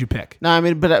Rings, who would you pick? No, I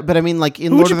mean, but I mean,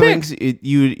 in Lord of the Rings,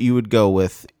 you would go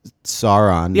with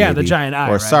Sauron. Yeah, maybe, the giant eye,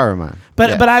 or right? Saruman.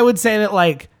 But I would say that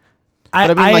the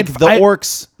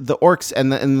orcs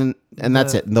and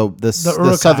that's it. The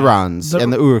Southrons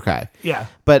and the Uruk-hai. Yeah.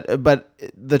 But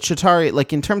the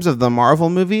Chitauri, in terms of the Marvel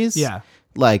movies, yeah,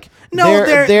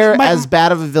 they're as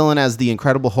bad of a villain as the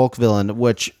Incredible Hulk villain,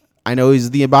 which I know he's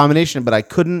the Abomination, but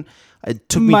it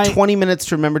took me 20 minutes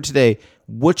to remember today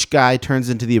which guy turns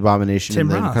into the Abomination in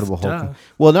the Incredible Hulk. Duh.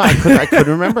 Well, no, I couldn't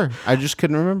remember. I just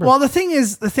couldn't remember. Well, the thing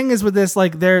is with this,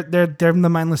 they're the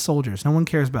mindless soldiers. No one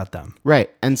cares about them. Right.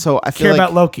 And so I feel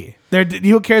about Loki.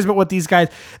 Who cares about what these guys?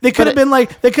 They could have been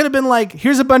like,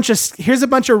 here's a bunch of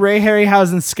Ray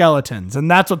Harryhausen skeletons, and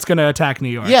that's what's going to attack New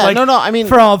York. Yeah. No. I mean,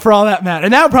 for all that matter,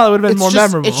 and that probably would have been more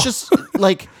memorable. It's just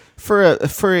for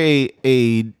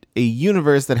a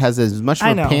universe that has as much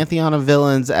of a pantheon of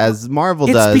villains as Marvel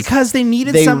does. It's because they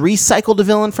recycled a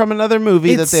villain from another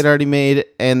movie that they'd already made,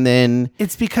 and then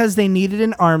it's because they needed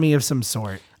an army of some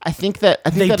sort. I think that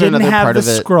They that didn't another have part the of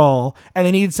it. scroll, and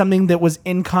they needed something that was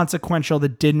inconsequential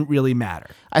that didn't really matter.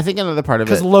 I think another part of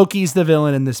it. Because Loki's the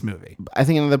villain in this movie. I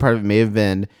think another part of it may have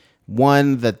been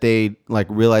one that they like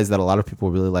realized that a lot of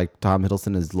people really like Tom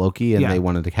Hiddleston as Loki, and Yeah. they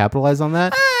wanted to capitalize on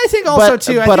that. I think also But-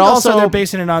 too. I but think also also- they're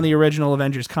basing it on the original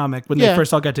Avengers comic when they Yeah.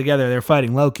 first all got together. They're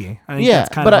fighting Loki. I think that's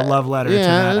kind of a love letter to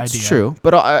that that's idea. true.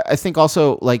 But I think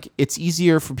also like it's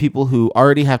easier for people who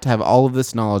already have to have all of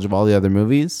this knowledge of all the other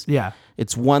movies. Yeah,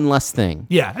 It's one less thing.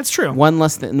 yeah, that's true. One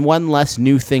less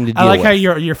new thing to deal I like with. how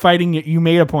you're fighting. You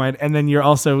made a point, and then you're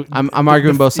also I'm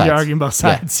arguing both sides. You're arguing both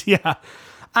Yeah. sides. Yeah.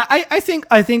 I think.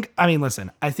 I mean, listen.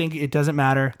 I think it doesn't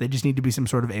matter. They just need to be some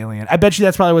sort of alien. I bet you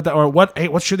that's probably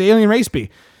what should the alien race be?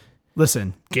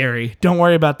 Listen, Gary, don't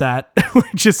worry about that.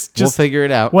 just We'll figure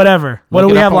it out. whatever. What do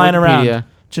Look we it up have on lying around? Wikipedia.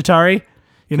 Chitauri.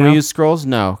 You Can know, we use scrolls?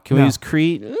 No. Can we No. use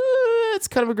Crete? It's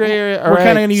kind of a gray area. we're kind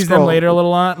of going to use them Scroll. later a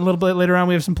little bit later on.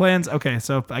 We have some plans. Okay,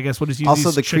 so I guess we'll just use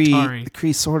Also, these the Chitauri.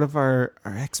 Kree sort of are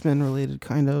X-Men related,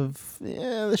 kind of.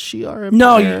 Yeah, the Shi'ar.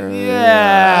 No, Empire.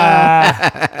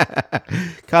 yeah.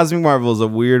 Cosmic Marvel is a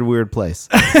weird place.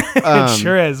 It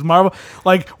sure is. Marvel,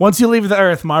 like, once you leave the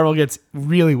Earth, Marvel gets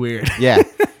really weird. Yeah.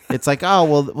 It's like, oh,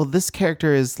 well, this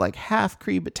character is like half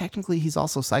Kree, but technically he's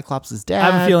also Cyclops' dad.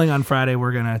 I have a feeling on Friday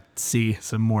we're going to see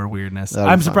some more weirdness. That'll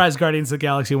be I'm fun. surprised Guardians of the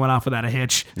Galaxy went off without a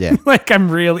hitch. Yeah. Like, I'm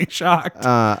really shocked.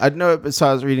 I know. So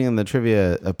I was reading in the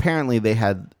trivia. Apparently, they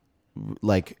had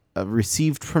like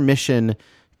received permission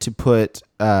to put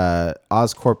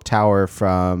Oscorp Tower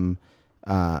from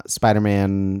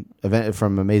Spider-Man event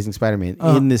from Amazing Spider-Man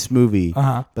in this movie,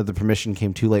 but the permission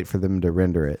came too late for them to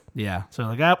render it. Yeah. So,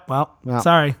 like, oh, well, Well,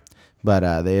 sorry.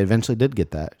 But they eventually did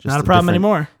get that. Just Not a problem different-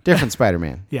 anymore. Different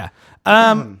Spider-Man. Yeah.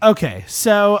 Okay.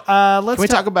 So, let's Can we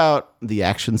talk about the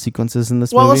action sequences in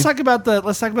this Well, movie? let's talk about the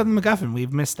MacGuffin.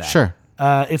 We've missed that. Sure.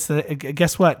 It's the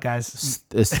guess what, guys?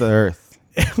 It's the Earth.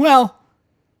 Well,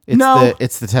 It's No.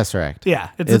 it's the Tesseract. yeah,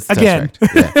 It's the again.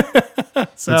 Tesseract. Yeah.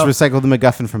 So, It's recycled the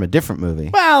MacGuffin from a different movie.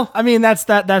 well, I mean, let's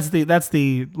tell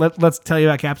you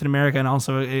about Captain America and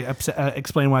also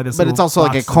explain why this. But little it's also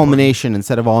like a box is culmination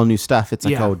instead of all new stuff. It's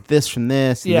like, Yeah. oh, this from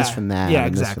this, and this from that, Yeah, and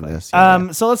exactly. this from this.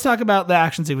 Yeah. So let's talk about the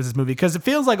action sequences of this movie because it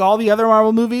feels like all the other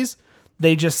Marvel movies,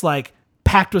 they just like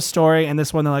packed with story, and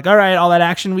this one they're like, all right, all that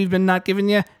action we've been not giving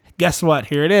you, guess what?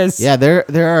 Here it is. Yeah, there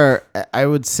are, I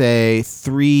would say,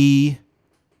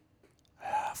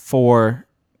 4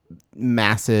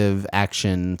 massive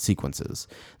action sequences.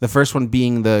 The first one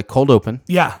being the cold open.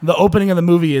 Yeah, the opening of the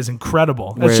movie is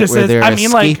incredible. Where, It's just, where they're I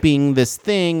mean, like, escaping this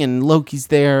thing, and Loki's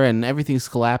there, and everything's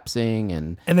collapsing,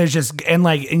 and and there's just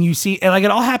and you see and like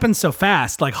it all happens so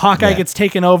fast. Like Hawkeye Yeah. gets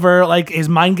taken over, like his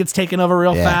mind gets taken over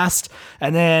real Yeah. fast,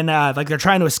 and then like they're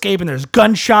trying to escape, and there's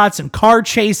gunshots and car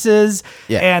chases,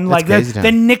 Yeah, and that's like crazy town.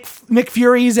 then Nick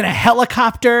Fury's in a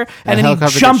helicopter, and then helicopter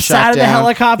he gets jumps shot out of the down.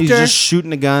 helicopter. He's just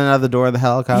shooting a gun out of the door of the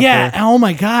helicopter. Yeah. Oh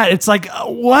my God. It's like,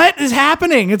 what is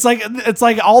happening? It's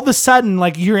like all of a sudden,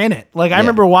 like you're in it. Like I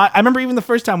remember even the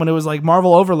first time when it was like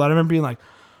Marvel Overload, I remember being like,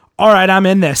 all right, I'm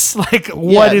in this. Like,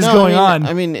 what is going on?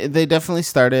 I mean, they definitely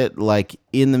started like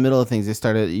in the middle of things. They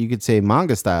started, you could say,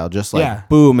 manga style, just like Yeah.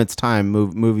 boom, it's time,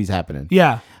 movies happening.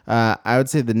 Yeah. I would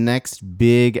say the next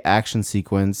big action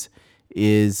sequence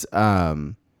is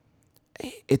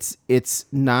it's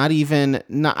not even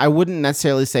I wouldn't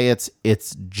necessarily say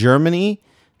it's Germany,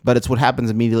 but it's what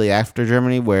happens immediately after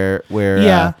Germany where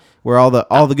Yeah. where all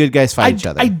the good guys fight each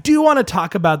other. I do want to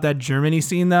talk about that Germany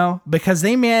scene though, because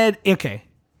they made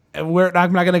I'm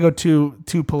not going to go too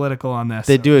political on this.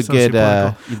 They do a good.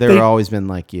 Sociopolitical. They've always been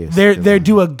like you. They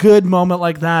do a good moment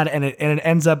like that, and it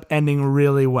ends up ending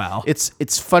really well.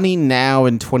 It's funny now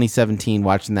in 2017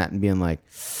 watching that and being like,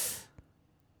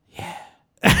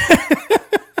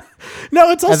 No,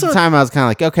 it's also at the time I was kind of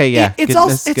like, okay, yeah, It's good, also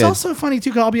that's it's good. also funny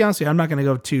too. 'Cause I'll be honest with you, I'm not going to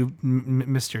go to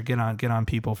Mr. Get on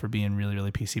people for being really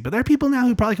really PC, but there are people now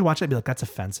who probably could watch that and be like, that's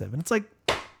offensive, and it's like,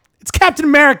 it's Captain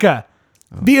America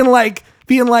being like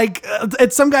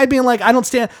it's some guy being like, I don't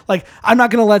stand, like I'm not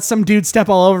going to let some dude step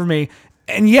all over me.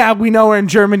 And yeah, we know we're in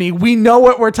Germany. We know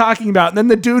what we're talking about. And then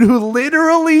the dude who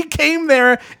literally came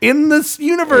there in this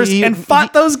universe and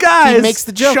fought those guys He makes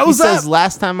the joke. shows He says, up.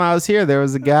 "Last time I was here, there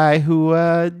was a guy who,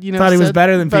 Thought he was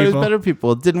better than thought he was people. better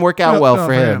people. It didn't work out well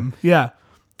for him." Yeah.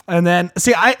 And then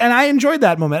see, I enjoyed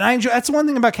that moment. That's one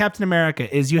thing about Captain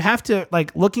America is you have to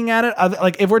like looking at it.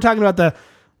 Like if we're talking about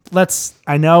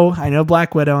I know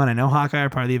Black Widow and I know Hawkeye are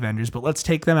part of the Avengers, but let's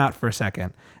take them out for a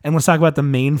second and let's talk about the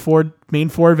main four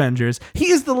Avengers.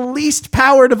 He is the least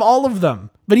powered of all of them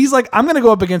But he's like, I'm gonna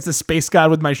go up against the space god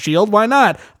with my shield. Why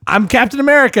not? I'm Captain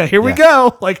America. Here we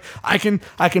go. Like I can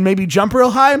maybe jump real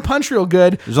high and punch real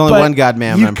good. There's only one God,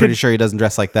 ma'am. I'm pretty sure he doesn't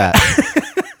dress like that.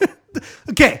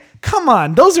 Okay, come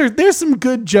on. There's some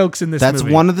good jokes in this movie. That's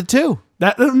one of the two.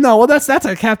 That's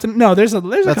a Captain. No, there's a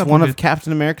That's one of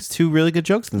Captain America's two really good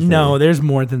jokes in this movie. No, there's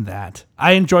more than that.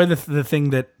 I enjoy the thing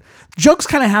that jokes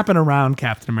kind of happen around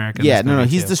Captain America. Yeah, no,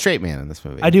 he's the straight man in this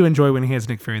movie. I do enjoy when he has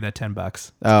Nick Fury that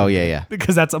 $10. Oh yeah.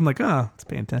 Because I'm like, oh, let's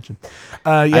pay attention.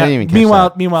 I didn't even catch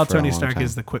Meanwhile, for a Tony long Stark time.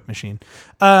 is the quit machine.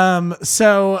 And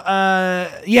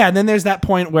then there's that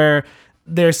point where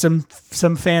there's some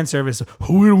fan service.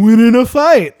 Who would win in a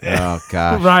fight? Oh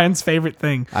gosh, Ryan's favorite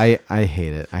thing. I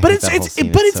hate it. But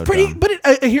it's pretty. Dumb. But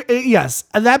yes,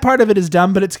 that part of it is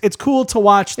dumb. But it's cool to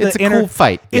watch. It's a cool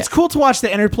fight. It's cool to watch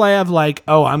the interplay of like,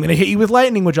 oh, I'm gonna hit you with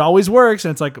lightning, which always works,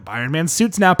 and it's like Iron Man's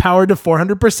suit's now powered to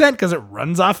 400% because it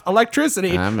runs off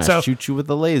electricity. I'm gonna shoot you with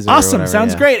the laser. Awesome, or whatever,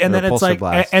 sounds great. And Or then a it's pulsar like,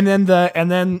 blast. and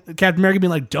then Captain America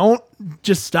being like, don't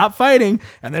just stop fighting,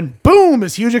 and then boom,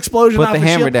 this huge explosion. Put off the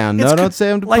hammer shield. down. It's No, don't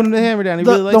say him to put him the hammer down. He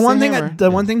really likes the hammer.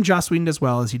 The one thing Joss Whedon does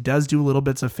well is he does do little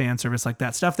bits of fan service like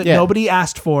that stuff that Yeah. nobody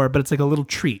asked for, but it's like a little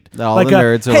treat. All like the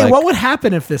nerds are hey, like- what would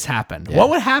happen if this happened? Yeah. What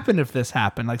would happen if this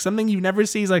happened? Like something you never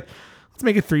see is like, let's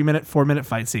make a 3-minute, 4-minute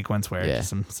fight sequence where Yeah. just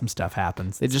some stuff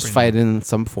happens. They It's just pretty fight neat. in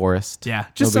some forest. Yeah, No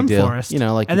just big some deal. forest. You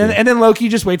know, like and you then do. and then Loki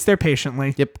just waits there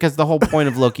patiently. Yep, because the whole point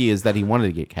of Loki is that he wanted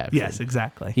to get captured. Yes,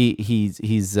 exactly.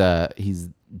 He's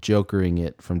jokering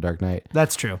it from Dark Knight.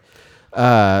 That's true.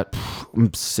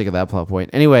 I'm sick of that plot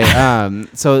point. Anyway,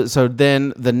 so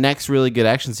then the next really good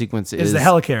action sequence is the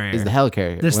helicarrier. Is the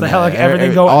helicarrier. Just When the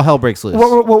everything go. all hell breaks loose.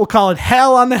 What we'll call it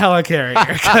hell on the helicarrier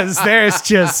because there's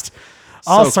just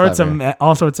all So sorts clever.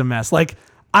 of mess. Like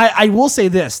I will say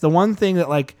this: the one thing that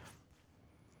like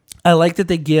I like that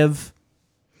they give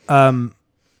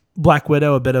Black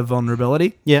Widow a bit of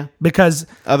vulnerability. Yeah. Because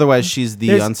Otherwise, she's the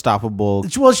There's- unstoppable.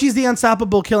 well, she's the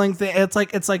unstoppable killing thing. It's like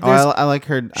Oh, there's I like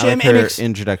her. She- I like it her makes-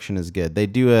 introduction is good. They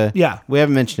do a. Yeah. We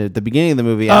haven't mentioned it. At the beginning of the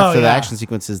movie, Oh, after the yeah. action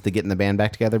sequences, they getting the band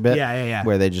back together a bit. Yeah.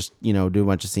 Where they just do a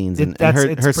bunch of scenes, and it's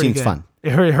her pretty scene's good. fun.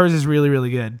 Hers is really really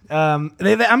good. I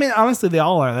mean honestly they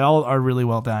all are really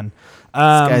well done. This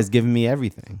guy's giving me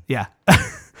everything. Yeah.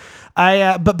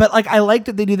 But like I like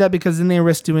that they do that because then they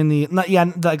risk doing the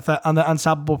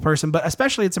unstoppable person. But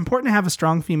especially it's important to have a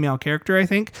strong female character, I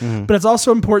think. But it's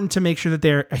also important to make sure that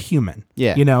they're a human.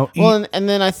 Yeah. You know. Well, and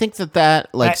then I think that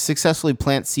successfully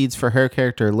plants seeds for her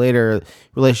character later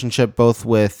relationship both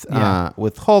with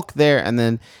Hulk there, and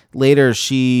then later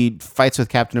she fights with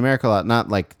Captain America a lot, not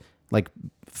like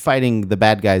fighting the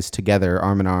bad guys together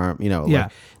arm in arm, Yeah.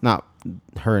 not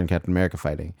her and Captain America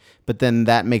fighting. But then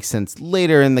that makes sense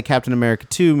later in the Captain America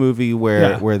 2 movie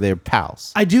where they're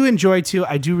pals. I do enjoy too.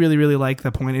 I do really really like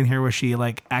the point in here where she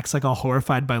like acts like all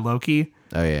horrified by Loki.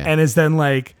 Oh yeah. And is then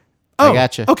like, I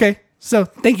gotcha. Okay. So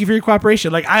thank you for your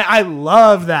cooperation. Like I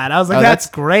love that. I was like, that's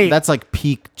great. That's like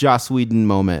peak Joss Whedon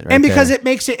moment, right? And because there. it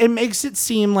makes it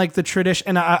seem like the tradition,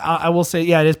 and I will say,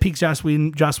 yeah, it is peak Joss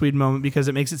Whedon moment because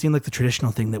it makes it seem like the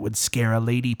traditional thing that would scare a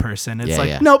lady person.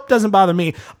 It's nope, doesn't bother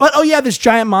me. But oh yeah, this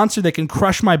giant monster that can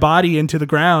crush my body into the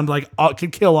ground, like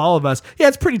could kill all of us. Yeah,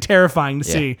 it's pretty terrifying to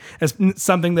see as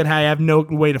something that I have no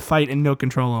way to fight and no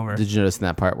control over. Did you notice in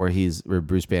that part where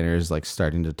Bruce Banner is like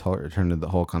starting to turn to the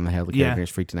Hulk on the head, Yeah. he's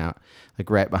freaking out. Like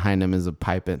right behind him is a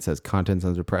pipe and it says "Contents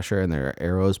under pressure," and there are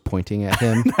arrows pointing at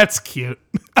him. That's cute.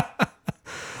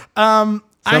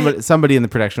 Somebody in the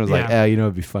production was like, Yeah.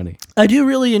 it'd be funny. I do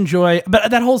really enjoy,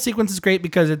 but that whole sequence is great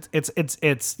because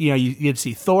it's you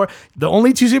see Thor, the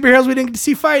only two superheroes we didn't get to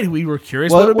see fight. We were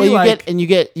curious what it would be like. You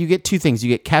get two things. You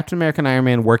get Captain America and Iron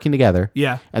Man working together.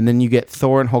 Yeah. And then you get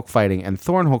Thor and Hulk fighting, and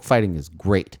Thor and Hulk fighting is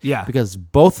great. Yeah. Because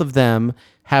both of them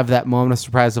have that moment of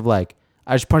surprise of like,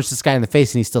 I just punched this guy in the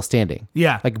face and he's still standing.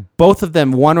 Yeah. Like both of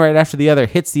them, one right after the other,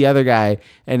 hits the other guy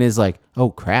and is like, oh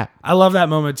crap. I love that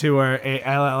moment too, where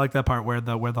I like that part where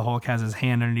the Hulk has his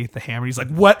hand underneath the hammer. He's like,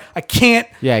 "What? I can't.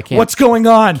 Yeah, I can't. What's going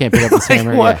on? Can't pick up this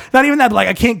hammer, What? yeah. Not even that. Like,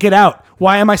 I can't get out.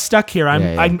 Why am I stuck here?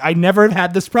 I never have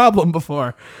had this problem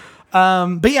before."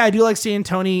 But yeah, I do like seeing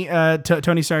Tony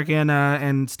Stark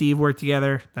and Steve work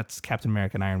together. That's Captain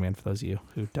America and Iron Man for those of you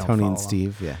who don't. Tony follow and along.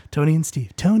 Steve, yeah. Tony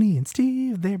and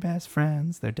Steve, they're best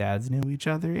friends. Their dads knew each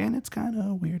other, and it's kind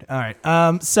of weird. All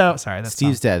right. So sorry. That's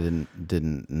Steve's dad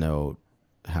didn't know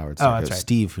Howard Stark. that's It was right.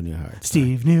 Steve who knew Howard Stark.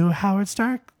 Steve knew Howard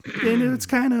Stark. They knew it's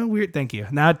kind of weird. Thank you.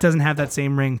 Now it doesn't have that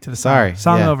same ring to the song. Sorry,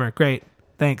 Song yeah. over. Great.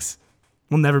 Thanks.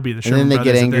 We'll never be the And Sherman then they get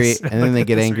brothers at angry, this. and then they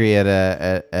get angry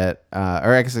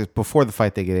or actually before the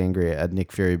fight, they get angry at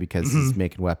Nick Fury because he's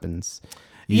making weapons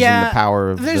using the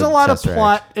power of there's the a lot Tesseract. of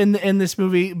plot in this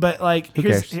movie, but like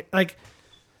here's cares? like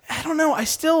I don't know. I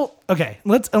still okay.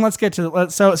 Let's get to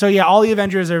so yeah. All the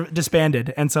Avengers are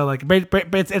disbanded, and so like but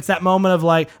it's that moment of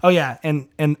like oh yeah, and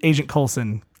Agent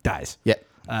Coulson dies. Yeah.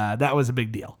 That was a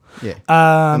big deal. Yeah.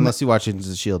 Unless you watch Agents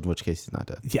of S.H.I.E.L.D., in which case he's not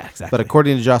dead. Yeah, exactly. But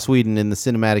according to Joss Whedon, in the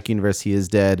cinematic universe, he is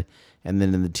dead. And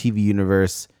then in the TV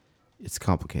universe, it's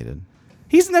complicated.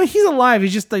 He's alive.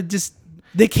 He's just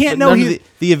they can't know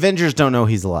the Avengers don't know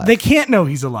he's alive. They can't know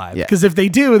he's alive. Yeah. Because if they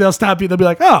do, they'll stop you. They'll be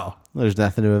like, oh. There's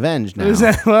nothing to avenge now.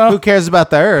 Well, who cares about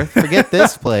the Earth? Forget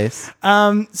this place.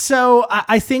 So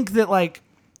I think that like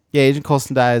yeah, Agent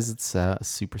Coulson dies. It's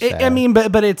super sad. I mean,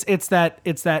 but it's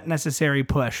that necessary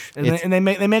push, and they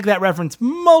make that reference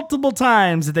multiple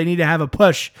times that they need to have a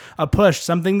push,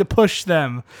 something to push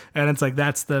them, and it's like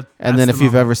that's the. And then if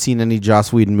you've ever seen any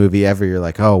Joss Whedon movie ever, you're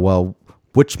like, oh well,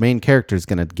 which main character is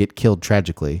going to get killed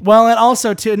tragically? Well, and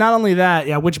also too, not only that,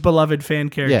 yeah, which beloved fan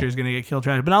character is going to get killed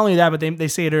tragically? But not only that, but they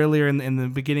say it earlier in the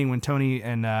beginning when Tony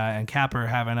and Cap are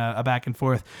having a back and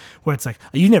forth, where it's like,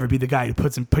 you never be the guy who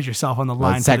put yourself on the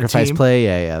line. For Sacrifice the team. play,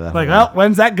 yeah. Like, well,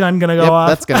 when's that gun gonna go off?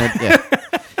 That's gonna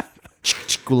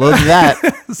load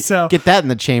that. So get that in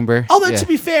the chamber. Although to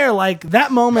be fair, like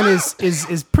that moment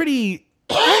is pretty.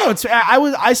 I don't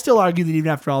know. I still argue that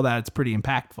even after all that, it's pretty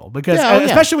impactful because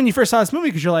especially when you first saw this movie,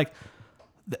 because you're like,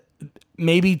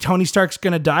 maybe Tony Stark's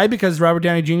gonna die because Robert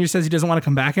Downey Jr. says he doesn't want to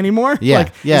come back anymore. Yeah,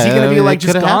 like, is he gonna be like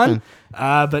just gone?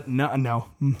 Happened. But no,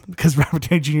 because Robert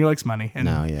Downey Jr. likes money. And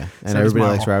and so everybody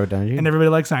likes Robert Downey Jr. and everybody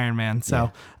likes Iron Man.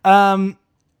 So,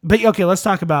 but okay, let's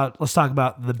talk about the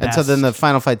best. And so then the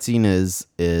final fight scene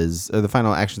the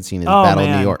final action scene is Battle of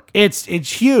New York. It's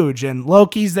huge, and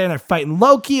Loki's there, and they're fighting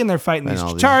Loki, and they're fighting these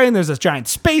Chitauri, and there's this giant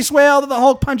space whale that the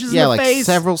Hulk punches in the face. Yeah, like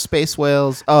several space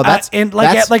whales. Oh, that's and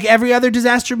like every other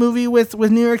disaster movie with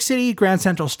New York City, Grand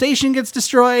Central Station gets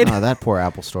destroyed. Oh, that poor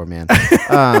Apple Store, man.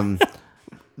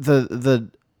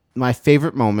 My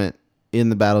favorite moment in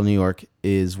the Battle of New York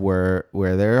is where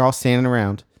they're all standing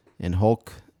around, and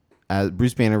Hulk.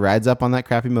 Bruce Banner rides up on that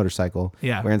crappy motorcycle,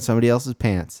 wearing somebody else's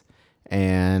pants,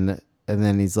 and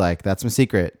then he's like, "That's my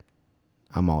secret.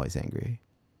 I'm always angry."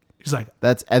 He's like,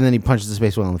 and then he punches the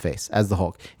space whale in the face as the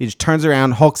Hulk. He just turns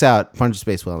around, hulks out, punches the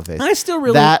space whale in the face. I still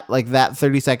really that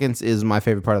 30 seconds is my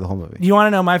favorite part of the whole movie. You want to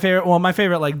know my favorite? Well, my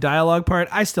favorite like dialogue part.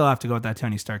 I still have to go with that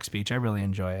Tony Stark speech. I really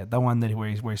enjoy it. The one where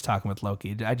he's talking with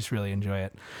Loki. I just really enjoy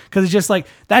it because it's just like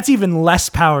that's even less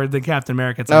powered than Captain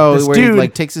America. It's like, this where dude, he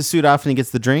like takes his suit off and he gets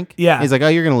the drink. Yeah, he's like, "Oh,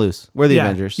 you're gonna lose. We're the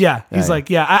Avengers." Yeah, he's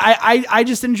like, I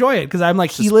just enjoy it because I'm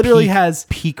like, he literally has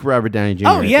peak Robert Downey Jr.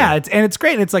 Oh yeah, it's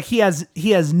great. And it's like he has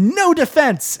no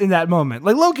defense in that moment.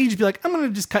 Like Loki just be like, I'm gonna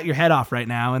just cut your head off right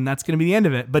now, and that's gonna be the end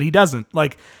of it. But he doesn't,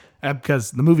 like,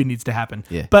 because the movie needs to happen.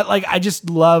 Yeah. But like, I just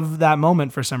love that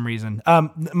moment for some reason.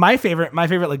 My favorite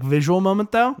like visual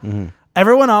moment though. Mm-hmm.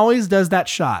 Everyone always does that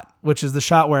shot, which is the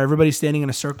shot where everybody's standing in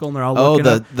a circle and they're all looking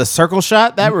up. The circle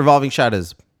shot. That revolving shot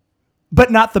is,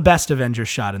 but not the best Avengers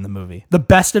shot in the movie. The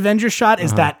best Avengers shot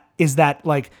is that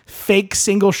like fake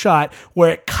single shot where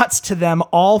it cuts to them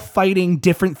all fighting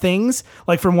different things,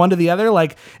 like from one to the other.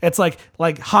 Like it's like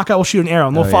Hawkeye will shoot an arrow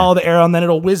and they'll follow the arrow and then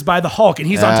it'll whiz by the Hulk and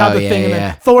he's on top of the thing and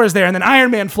then Thor's there and then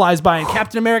Iron Man flies by and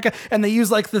Captain America and they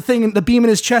use like the beam in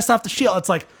his chest off the shield. It's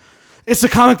like, it's a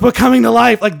comic book coming to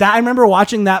life. Like that. I remember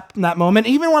watching that moment,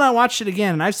 even when I watched it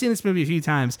again, and I've seen this movie a few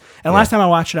times. And last time I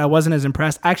watched it, I wasn't as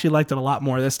impressed. I actually liked it a lot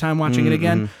more this time watching it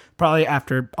again, probably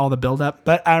after all the buildup.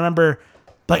 But I remember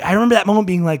that moment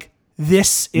being like,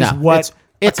 this is what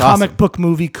a comic book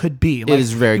movie could be. Like, it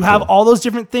is very cool. You have all those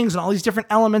different things and all these different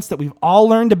elements that we've all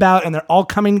learned about, and they're all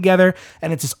coming together.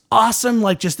 And it's this awesome,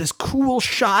 like just this cool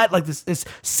shot, like this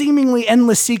seemingly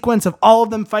endless sequence of all of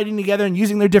them fighting together and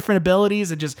using their different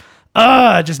abilities. It just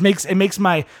makes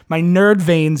my nerd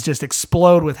veins just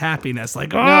explode with happiness.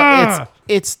 Like,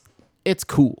 it's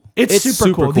cool. It's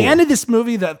super cool. The end of this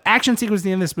movie, the action sequence at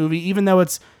the end of this movie, even though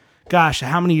it's, gosh,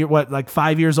 how many years, like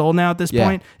 5 years old now at this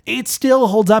point, it still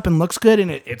holds up and looks good, and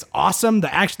it's awesome.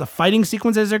 The fighting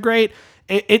sequences are great.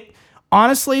 It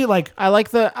honestly, like, I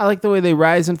like the way they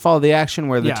rise and fall the action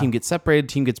where the team gets separated,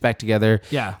 team gets back together.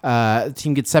 The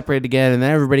team gets separated again, and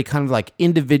then everybody kind of like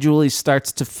individually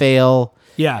starts to fail.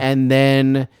 Yeah. And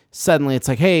then suddenly it's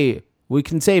like, hey, we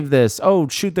can save this. Oh,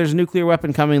 shoot, there's a nuclear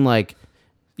weapon coming. Like,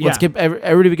 let's get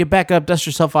everybody get back up, dust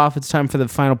yourself off. It's time for the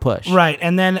final push. Right.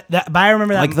 And then but I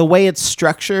remember that. Like the way it's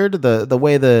structured, the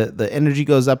way the energy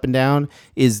goes up and down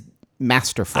is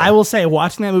masterful. I will say,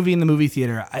 watching that movie in the movie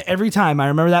theater, every time I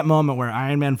remember that moment where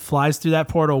Iron Man flies through that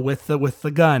portal with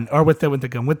the gun, or with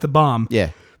the bomb. Yeah.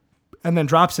 and then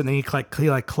drops it, and then he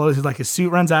closes, like his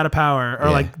suit runs out of power or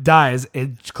like dies.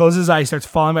 It closes his eye, he starts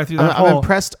falling back through that hole. I'm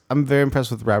impressed. I'm very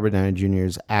impressed with Robert Downey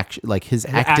Jr.'s action, like his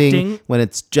acting when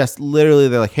it's just literally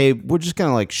they're like, hey, we're just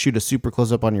gonna like shoot a super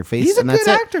close up on your face. He's a and good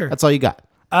that's actor. That's all you got.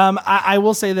 I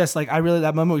will say this, like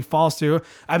that moment he falls through,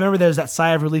 I remember there's that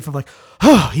sigh of relief of like,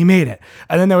 oh, he made it.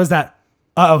 And then there was that,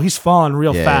 he's falling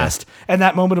real fast. Yeah. And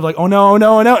that moment of like, oh no, oh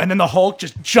no, oh no. And then the Hulk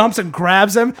just jumps and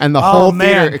grabs him. And the whole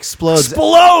theater explodes.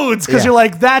 Because you're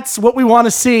like, that's what we want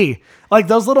to see. Like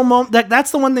those little moments,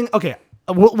 that's the one thing. Okay,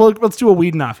 let's do a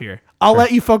Whedon off here. I'll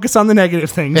let you focus on the negative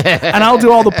things, and I'll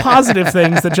do all the positive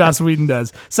things that Joss Whedon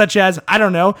does, such as, I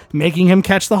don't know, making him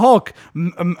catch the Hulk,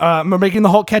 making the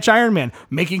Hulk catch Iron Man,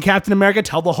 making Captain America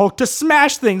tell the Hulk to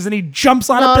smash things, and he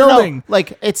jumps on a building. No.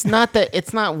 Like, it's not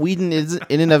Whedon is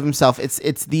in and of himself.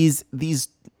 It's these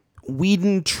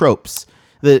Whedon tropes.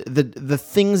 The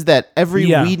things that every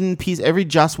Whedon piece, every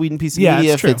Joss Whedon piece of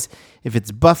media, if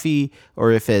it's Buffy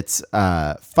or if it's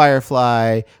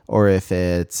Firefly or if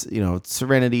it's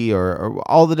Serenity or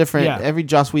all the different every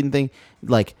Joss Whedon thing,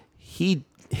 like he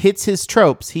hits his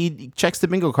tropes, he checks the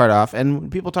bingo card off. And when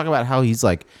people talk about how he's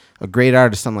like a great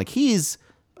artist, I'm like, he's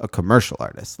a commercial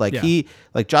artist. Like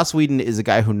Joss Whedon is a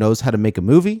guy who knows how to make a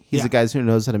movie. He's a guy who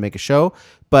knows how to make a show,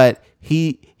 but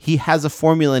he has a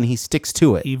formula and he sticks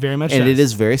to it. He very much and does. It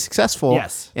is very successful.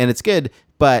 Yes. And it's good.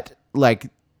 But like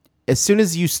as soon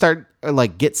as you start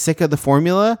like get sick of the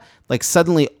formula, like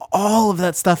suddenly all of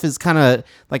that stuff is kind of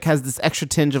like has this extra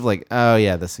tinge of like, oh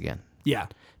yeah, this again. Yeah.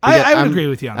 I would agree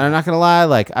with you on that. I'm not gonna lie,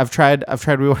 like I've tried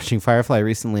rewatching Firefly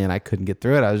recently and I couldn't get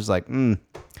through it. I was just like,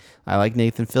 I like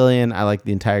Nathan Fillion. I like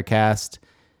the entire cast,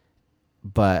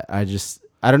 but I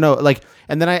don't know. Like,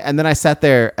 and then I sat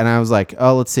there and I was like,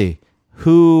 oh, let's see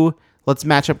let's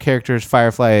match up characters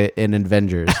Firefly and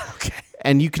Avengers. Okay.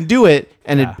 And you can do it,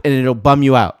 and it'll bum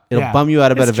you out. It'll bum you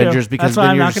out about Avengers because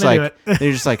then you're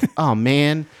just like, oh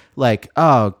man, like,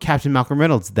 oh, Captain Malcolm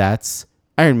Reynolds, that's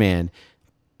Iron Man.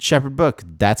 Shepherd Book,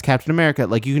 that's Captain America.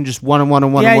 Like you can just one,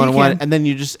 and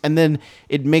then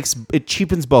it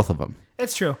cheapens both of them.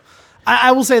 It's true.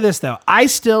 I will say this though. I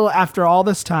still, after all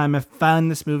this time, have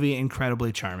found this movie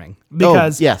incredibly charming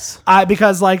because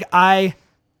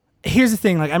here's the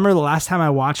thing. Like I remember the last time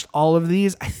I watched all of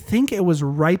these, I think it was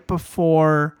right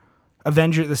before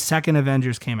the second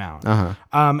Avengers came out. And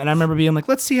I remember being like,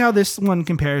 let's see how this one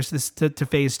compares to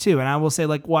phase 2. And I will say,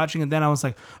 like, watching it then, I was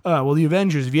like, oh, well, the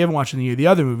Avengers, if you haven't watched any of the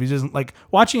other movies, isn't like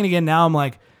watching it again now, I'm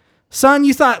like, son,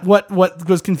 you thought what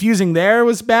was confusing there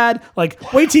was bad?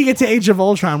 Like, wait till you get to Age of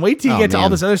Ultron. Wait till you get to all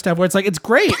this other stuff where it's like, it's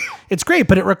great,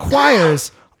 but it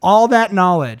requires all that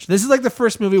knowledge. This is like the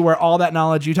first movie where all that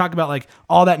knowledge, you talk about like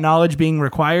all that knowledge being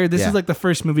required. This is like the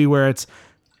first movie where it's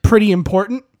pretty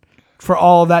important for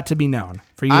all of that to be known,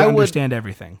 for you to understand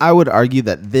everything. I would argue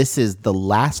that this is the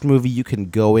last movie you can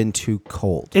go into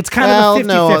cold. It's kind of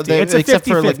a 50-50. It's a 50-50. Except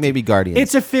for like maybe Guardians.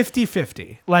 It's a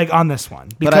 50-50, like on this one.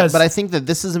 Because but I think that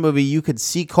this is a movie you could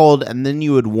see cold and then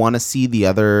you would want to see the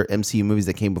other MCU movies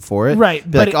that came before it. Right.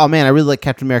 Be like, oh man, I really like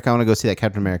Captain America. I want to go see that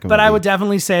Captain America movie. But I would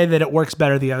definitely say that it works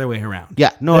better the other way around.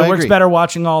 Yeah, no, I agree. It works better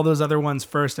watching all those other ones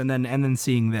first and then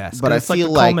seeing this. But I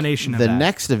feel like the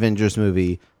next Avengers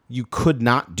movie, you could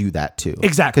not do that too.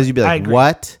 Exactly. Because you'd be like,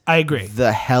 what? I agree.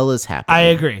 The hell is happening? I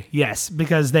agree. Yes,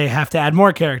 because they have to add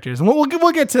more characters. And we'll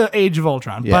get to Age of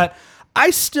Ultron. Yeah. But I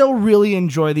still really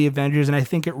enjoy the Avengers, and I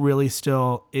think it really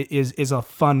still is a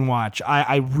fun watch.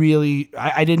 I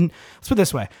didn't, let's put it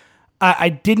this way. I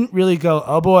didn't really go,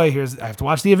 oh boy, I have to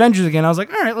watch the Avengers again. I was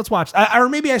like, all right, let's watch. Or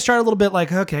maybe I started a little bit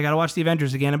like, okay, I got to watch the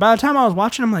Avengers again. And by the time I was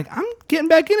watching, I'm like, I'm getting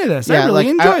back into this. I really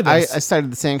enjoy this. I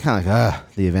started the same kind of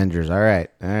like, the Avengers. All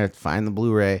right, find the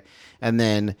Blu-ray. And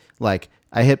then like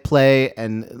I hit play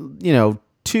and,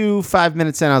 5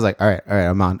 minutes in, I was like, all right,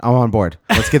 I'm on board.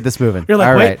 Let's get this moving. You're like,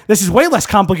 all wait, right. This is way less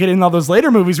complicated than all those later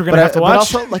movies we're going to have to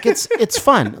watch. But also, like, it's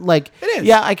fun. Like, it is.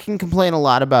 Yeah, I can complain a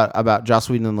lot about Joss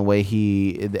Whedon and the way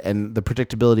and the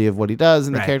predictability of what he does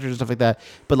and the characters and stuff like that.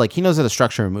 But like, he knows how to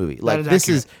structure a movie. Like,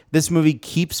 this movie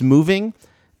keeps moving.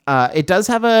 It does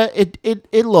have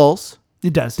it lulls.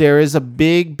 It does. There is a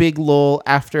big lull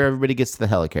after everybody gets to the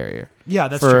helicarrier. Yeah,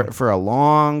 that's true. For a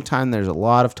long time, there's a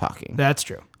lot of talking. That's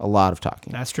true. A lot of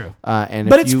talking. That's true. But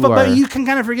you can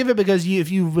kind of forgive it because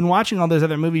if you've been watching all those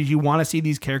other movies, you want to see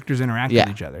these characters interact with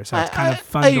each other. So it's kind of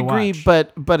fun to watch. I agree,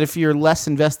 but if you're less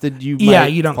invested, you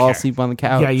don't fall care. asleep on the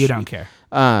couch. Yeah, you don't care.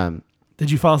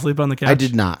 Did you fall asleep on the couch? I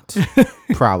did not.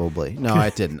 Probably. No, I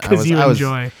didn't. Because you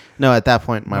enjoy. No, at that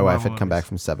point, my wife had come back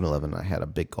from 7-Eleven and I had a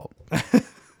big gulp.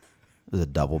 It was a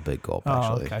double big gulp, Oh,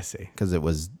 actually. okay, I see.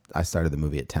 Because I started the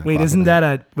movie at 10 Wait, o'clock. isn't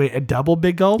that a double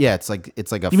big gulp? Yeah, it's like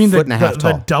a You mean foot and a half the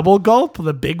tall. double gulp,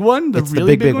 the big one, It's the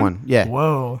really big one. Yeah.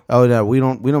 Whoa, Oh no, we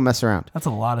don't mess around. that's a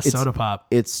lot of soda pop.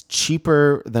 It's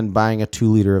cheaper than buying a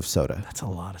 2-liter of soda. That's a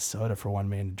lot of soda for one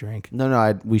man to drink.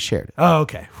 No, we shared it. Oh,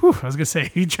 okay. Whew, I was gonna say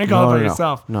you drank all by No.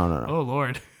 yourself. No. Oh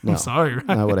Lord, No. I'm sorry.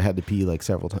 I would have had to pee like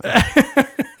several times.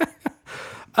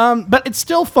 But it's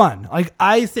still fun. Like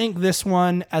I think this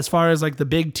one, as far as like the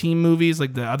big team movies,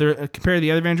 like the other compared to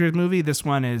the other Avengers movie, this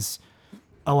one is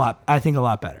a lot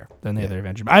better than the other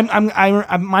Avengers.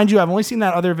 I mind you, I've only seen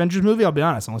that other Avengers movie. I'll be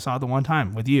honest, I only saw it the one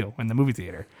time with you in the movie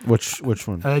theater. Which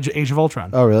one? Age of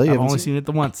Ultron. Oh, really? You I've haven't only seen seen it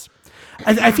the once.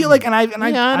 I feel like, I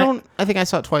think I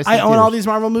saw it twice. I in own all theaters. these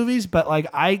Marvel movies, but like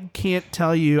I can't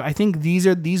tell you. I think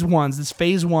these ones. This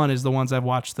Phase 1 is the ones I've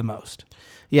watched the most.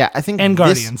 Yeah, I think And this-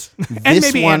 Guardians. And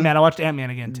this maybe one- Ant-Man. I watched Ant-Man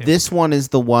again too. This one is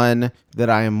the one that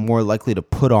I am more likely to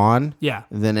put on Yeah.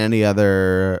 than any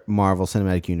other Marvel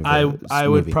Cinematic Universe. I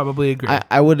would movie. probably agree.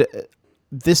 I would.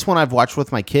 This one I've watched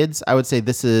with my kids. I would say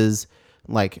this is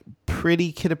like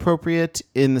pretty kid appropriate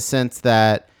in the sense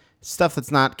that stuff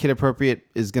that's not kid appropriate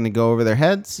is going to go over their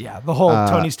heads. Yeah, the whole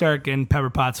Tony Stark and Pepper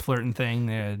Potts flirting thing,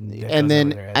 and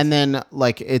then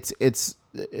like it's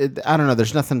I don't know.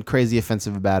 There's nothing crazy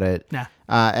offensive about it. Nah.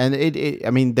 And I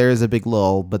mean, there is a big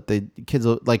lull, but the kids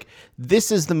will, like,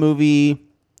 this is the movie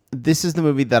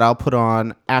that I'll put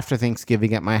on after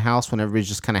Thanksgiving at my house when everybody's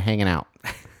just kind of hanging out.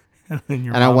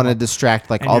 and I want to distract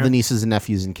like all your- the nieces and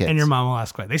nephews and kids. And your mom will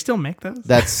ask why they still make those.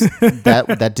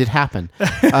 That did happen.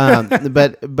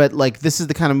 But like this is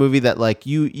the kind of movie that like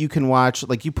you can watch,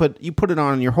 like you put it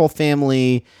on and your whole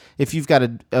family. If you've got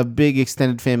a big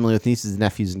extended family with nieces and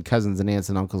nephews and cousins and aunts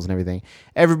and uncles and everything,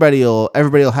 everybody'll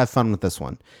have fun with this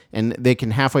one, and they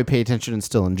can halfway pay attention and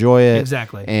still enjoy it.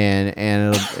 Exactly. And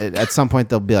at some point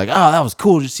they'll be like, oh, that was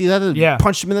cool. Did you see that? Yeah.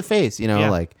 Punched him in the face. Yeah.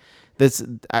 Like this.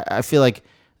 I feel like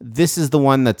this is the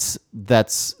one that's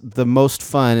the most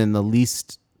fun and the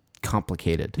least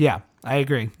complicated. Yeah, I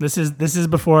agree. This is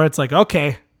before it's like,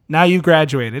 okay, now you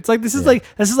graduated. It's like this is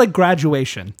like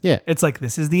graduation. Yeah. It's like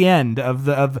this is the end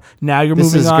of now you're This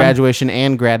moving is on. graduation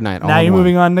and grad night. Now you're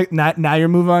moving on. Now you're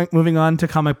moving on to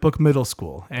comic book middle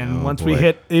school, and once we boy.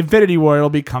 hit Infinity War, it'll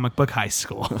be comic book high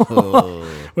school,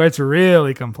 where it's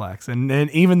really complex, and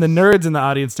even the nerds in the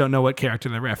audience don't know what character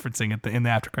they're referencing in the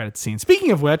after credits scene.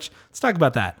 Speaking of which, let's talk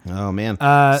about that. Oh man.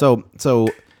 So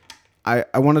I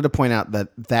wanted to point out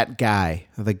that guy,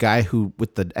 the guy who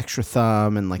with the extra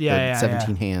thumb and like Yeah, the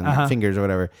 17 hand Uh-huh. fingers or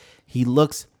whatever, he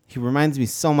reminds me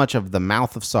so much of the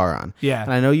mouth of Sauron. Yeah.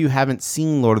 And I know you haven't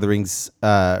seen Lord of the Rings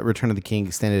Return of the King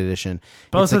extended edition.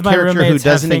 Both it's a of my character who roommates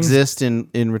have doesn't things- exist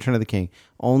in Return of the King,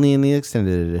 only in the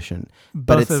extended edition.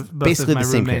 But Both it's of basically my the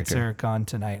same roommates character. are gone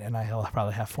tonight, and I'll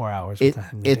probably have 4 hours. With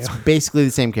them to It's do. basically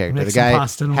the same character. Make The some guy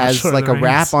pasta and watch has Lord of like the a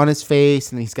wrap Rings. on his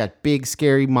face, and he's got big,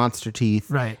 scary monster teeth.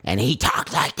 Right. And he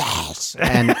talks like this.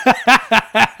 And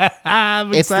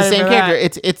I'm it's the excited same for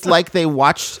character. that. It's like they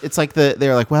watched. It's like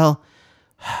they're like, well,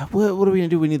 what are we gonna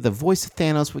do? We need the voice of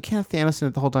Thanos. We can't have Thanos in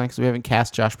it the whole time because we haven't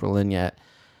cast Josh Brolin yet.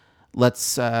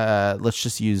 Let's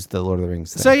just use the Lord of the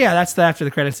Rings thing. So yeah, that's the after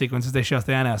the credit sequences they show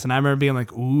Thanos, and I remember being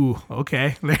like, "Ooh,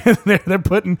 okay." they're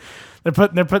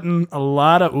putting a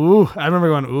lot of ooh. I remember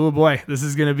going, "Ooh boy, this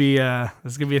is gonna be a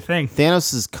thing."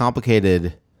 Thanos is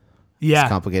complicated. Yeah, It's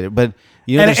complicated, but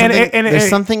you know, And- there's something, and- there's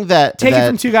something that take it that,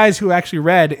 from two guys who actually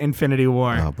read Infinity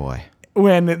War. Oh boy.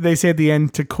 When they say at the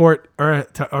end to court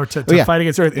to yeah. fight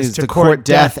against Earth is Is to to court court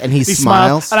death, and he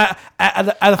smiles. And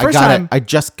the I first got time, it. I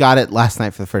just got it last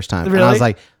night for the first time, and I Really? was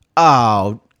like,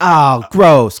 "Oh,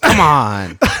 gross! Come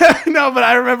on!" no, but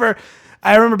I remember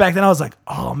back then I was like,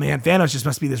 oh man, Thanos just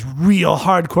must be this real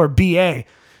hardcore BA.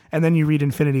 And then you read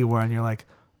Infinity War and you're like,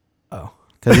 oh.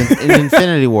 Because in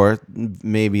Infinity War,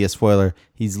 maybe a spoiler,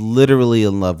 he's literally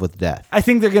in love with death. I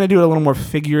think they're going to do it a little more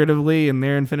figuratively in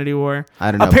their Infinity War.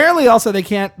 I don't know. Apparently, also they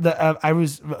can't. I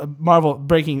was Marvel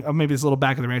breaking. Maybe it's a little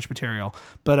back of the range material,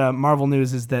 but Marvel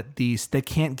news is that they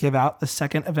can't give out the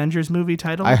second Avengers movie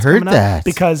title. I that's heard coming up that.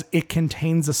 because it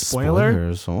contains a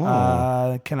spoiler. Spoilers.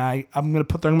 Oh. I'm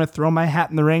gonna throw my hat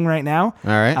in the ring right now.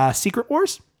 All right. Secret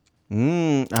Wars.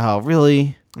 Oh,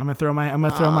 really? I'm gonna throw my.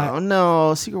 Oh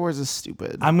no, Secret Wars is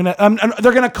stupid.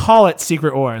 They're gonna call it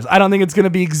Secret Wars. I don't think it's gonna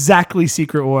be exactly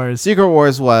Secret Wars. Secret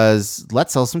Wars was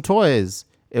let's sell some toys.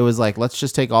 It was like let's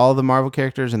just take all the Marvel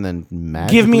characters and then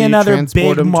magically Give me another transport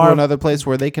big them to Marvel- another place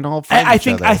where they can all fight I each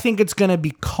think other. I think it's gonna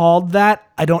be called that.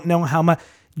 I don't know how much.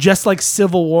 Just like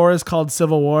Civil War is called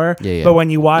Civil War, Yeah. but when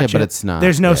you watch but it, it's not,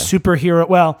 there's no yeah. superhero.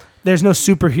 Well, there's no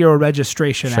superhero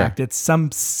registration Sure. act. It's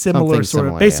some similar Something sort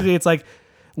similar, of. Basically, it's like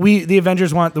the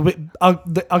Avengers want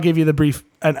I'll give you the brief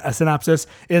a synopsis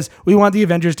is we want the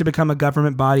Avengers to become a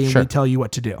government body and Sure. we tell you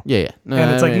what to do. Yeah, yeah. No,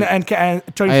 And it's I like, mean, and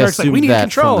Tony I Stark's like, we assumed need that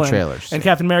control. from the And- trailers, and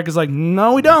yeah. Captain America's like,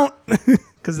 no, we don't.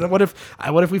 Because what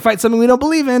if we fight something we don't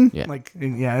believe in? Yeah.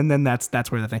 And then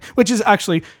that's where the thing, which is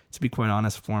actually, to be quite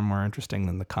honest, far more interesting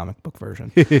than the comic book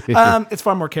version. It's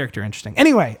far more character interesting.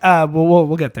 Anyway,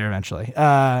 we'll get there eventually,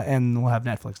 and we'll have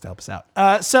Netflix to help us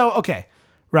out. So okay,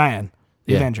 Ryan,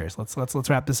 the Yeah. Avengers. Let's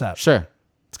wrap this up. Sure.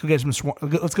 Let's go get some.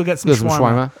 Let's go get some Go some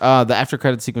shawarma. shawarma. The after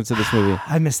credit sequence of this movie.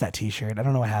 I missed that T-shirt. I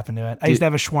don't know what happened to it. I used to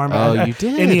have a shawarma. Oh, you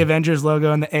did? In the Avengers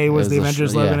logo, and the A was was the a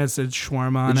Avengers sh- logo, yeah. and it said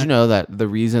shawarma on Did it. you know that the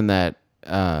reason that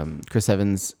Chris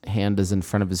Evans' hand is in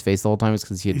front of his face the whole time is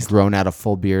because he had grown out a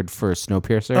full beard for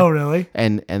Snowpiercer? Oh, really?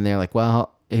 And they're like,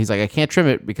 well, he's like, I can't trim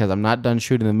it because I'm not done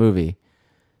shooting the movie.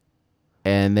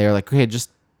 And they're like, okay,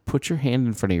 just put your hand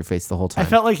in front of your face the whole time. I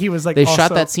felt like he was like. They also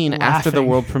shot that scene after the laughing.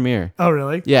 world premiere. Oh,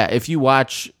 really? Yeah, if you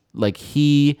watch, like,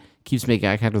 he keeps making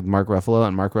eye contact with Mark Ruffalo,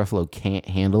 and Mark Ruffalo can't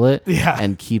handle it. Yeah.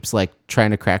 And keeps, like,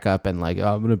 trying to crack up and, like,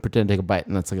 oh, I'm going to pretend to take a bite.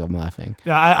 And that's like, I'm laughing.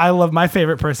 Yeah, I love my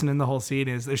favorite person in the whole scene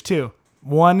is there's two.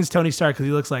 One is Tony Stark because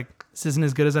he looks like this isn't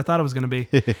as good as I thought it was going to be,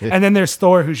 and then there's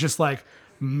Thor who's just like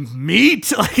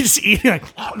meat, like just eating like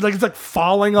it's like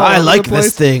falling. All over the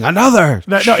place. thing. Another.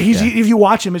 No, he's if you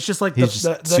watch him, it's just like He's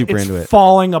just super it's into it.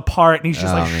 falling apart, and he's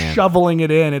just Oh, like man. shoveling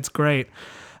it in. It's great.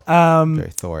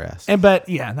 Very Thor-esque. But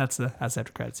yeah, that's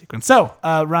after credit sequence. So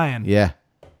Ryan, Yeah.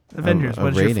 Avengers. a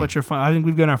What's your rating. I think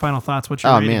we've got our final thoughts. What's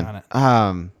your Oh, rating man.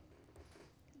 on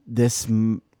it? This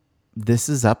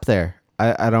is up there.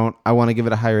 I want to give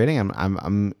it a high rating.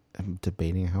 I'm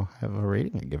debating how high of a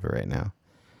rating I give it right now.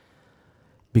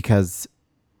 Because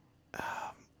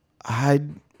all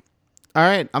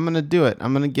right, I'm going to do it.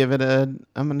 I'm going to give it a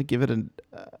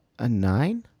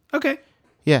 9. Okay.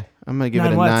 Yeah, I'm going to give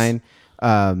 9 it a what's?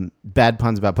 9. Bad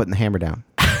puns about putting the hammer down.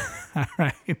 All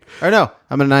right. Or no,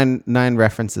 I'm going to 9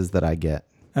 references that I get.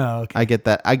 Oh, okay. I get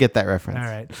that reference. All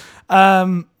right.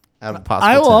 Out of possible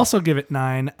I will 10. also give it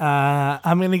 9.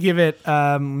 I'm going to give it,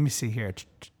 let me see here.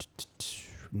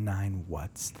 9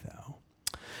 what's though?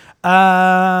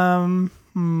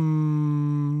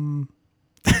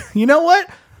 You know what?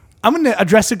 I'm going to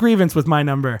address a grievance with my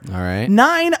number. All right.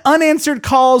 9 unanswered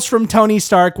calls from Tony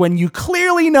Stark when you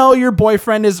clearly know your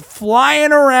boyfriend is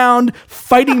flying around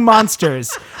fighting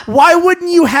monsters. Why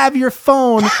wouldn't you have your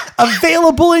phone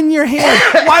available in your hand?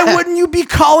 Why wouldn't you be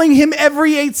calling him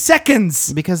every 8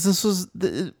 seconds? Because this was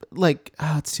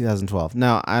it's 2012.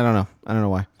 No, I don't know. I don't know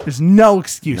why. There's no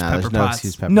excuse, No, Pepper there's no Potts.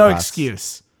 excuse, Pepper no Potts.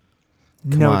 excuse.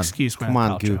 Come No on. excuse, Come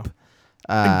on, Gwyneth Goop.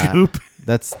 Paltrow. Goop.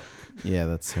 That's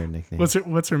her nickname. What's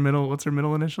her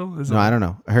middle initial? Is No, it- I don't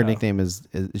know. Her nickname is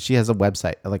she has a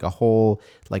website, like a whole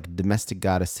like domestic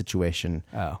goddess situation.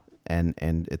 Oh. And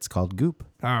it's called Goop.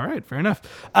 All right, fair enough.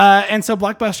 And so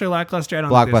Blockbuster, Lackluster, I don't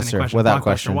think there's any Blockbuster, question. without Blockbuster,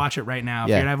 question. watch it right now. If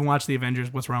Yeah. you haven't watched The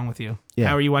Avengers, what's wrong with you? Yeah.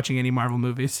 How are you watching any Marvel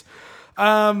movies?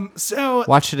 So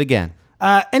Watch it again.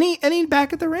 any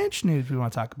Back at the Ranch news we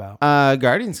want to talk about?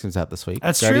 Guardians comes out this week.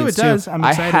 That's true, Guardians it does. I'm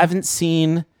excited. I haven't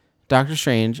seen Doctor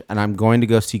Strange, and I'm going to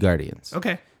go see Guardians.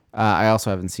 Okay. I also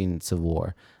haven't seen Civil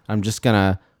War. I'm just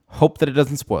gonna hope that it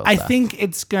doesn't spoil. I stuff. think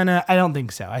it's gonna. I don't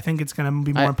think so. I think it's gonna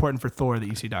be more important for Thor that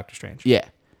you see Doctor Strange. Yeah.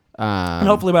 And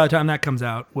hopefully by the time that comes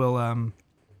out, we'll.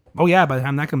 Oh yeah, by the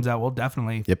time that comes out, we'll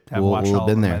definitely have we'll watched have all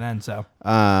been of them there. by then. So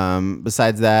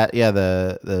Besides that, yeah,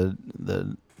 the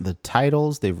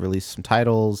titles, they've released some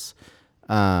titles.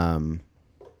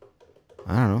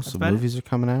 I don't know. Some about it. movies are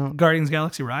coming out. Guardians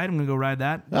Galaxy Ride, I'm gonna go ride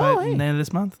that Oh, at hey. the end of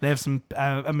this month. They have some.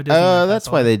 I'm a Disneyland That's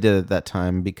pass why holder. they did it that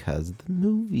time, because of the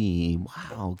movie.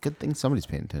 Wow, good thing somebody's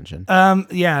paying attention.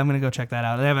 Yeah, I'm gonna go check that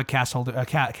out. They have a pass holder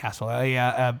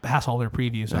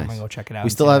preview, so I'm gonna go check it out. We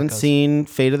and still see how it haven't goes. seen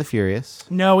Fate of the Furious.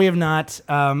 No, we have not.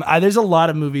 There's a lot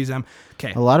of movies.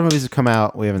 Okay. A lot of movies have come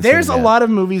out. We haven't. There's seen a yet. lot of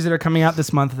movies that are coming out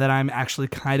this month that I'm actually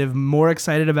kind of more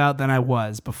excited about than I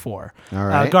was before. All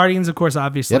right. Guardians, of course,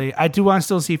 obviously. I do want to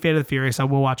still see Fate of the Furious. I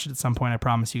will watch it at some point. I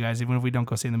promise you guys, even if we don't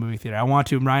go see it in the movie theater. I want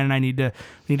to. Ryan and I need to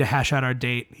hash out our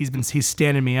date. He's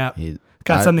standing me up.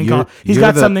 Got something you're- called. He's you're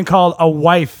got the- something called a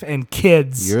wife and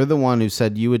kids. You're the one who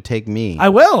said you would take me. I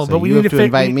will, So but we you need have to fi-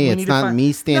 invite we- me. we It's need to not find-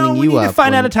 me standing no, you we need up to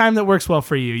find out when- a time that works well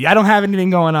for you. I don't have anything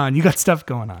going on. You got stuff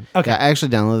going on. Okay. Yeah, I actually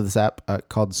downloaded this app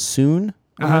called Soon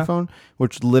on Uh-huh. my phone,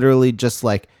 which literally just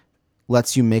like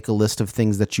lets you make a list of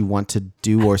things that you want to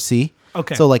do or see.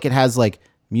 Okay. So like it has like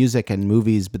music and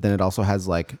movies, but then it also has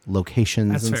like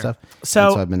locations That's and fair. stuff. So,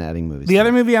 And so I've been adding movies. The to other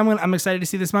it. movie I'm excited to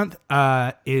see this month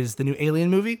is the new Alien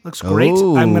movie. Looks great.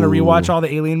 Oh. I'm going to rewatch all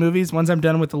the Alien movies. Once I'm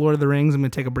done with the Lord of the Rings, I'm going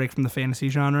to take a break from the fantasy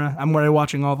genre. I'm already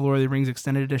watching all the Lord of the Rings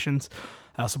extended editions.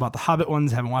 I also bought the Hobbit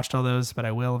ones. Haven't watched all those, but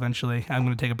I will eventually. I'm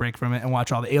going to take a break from it and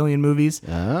watch all the Alien movies.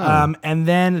 Oh. And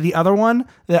then the other one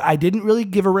that I didn't really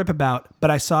give a rip about, but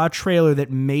I saw a trailer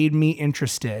that made me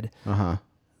interested. Uh-huh.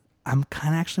 I'm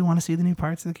kind of actually want to see the new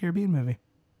Pirates of the Caribbean movie.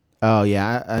 Oh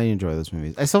yeah, I enjoy those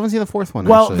movies. I still haven't seen the fourth one.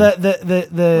 Well,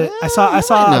 actually. I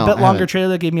saw no, a bit I longer haven't. trailer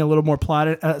that gave me a little more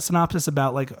plot synopsis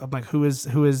about like who is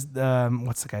what's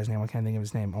the guy's name? I can't think of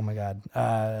his name. Oh my god.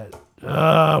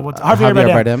 What's Javier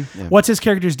Bardem. Yeah. What's his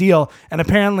character's deal? And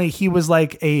apparently he was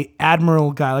like a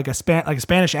admiral guy, like a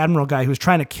Spanish admiral guy who was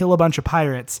trying to kill a bunch of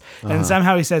pirates. And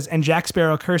somehow he says, "And Jack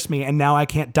Sparrow cursed me, and now I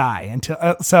can't die until."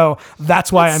 So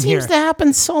that's why I'm here. Seems to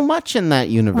happen so much in that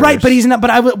universe. Right, but he's not.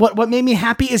 But what made me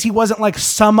happy is he wasn't like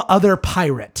some other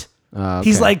pirate. Okay.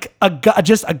 He's like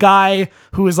just a guy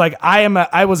who is like,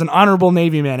 I was an honorable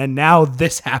Navy man, and now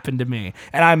this happened to me,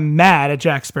 and I'm mad at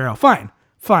Jack Sparrow. Fine.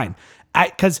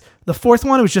 Because the fourth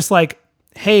one was just like,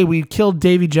 hey, we killed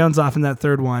Davy Jones off in that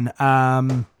third one.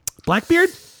 Blackbeard,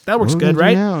 that works good,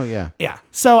 right? Yeah. Yeah.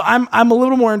 So I'm a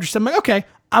little more interested. I'm like, okay,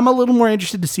 I'm a little more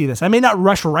interested to see this. I may not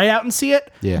rush right out and see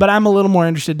it, Yeah. but I'm a little more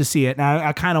interested to see it. And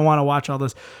I kind of want to watch all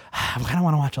those. I kind of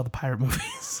want to watch all the pirate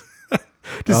movies.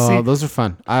 Oh, those are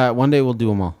fun. One day we'll do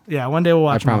them all. Yeah, one day we'll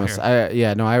watch I promise. them all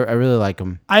here. I really like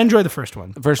them. I enjoy the first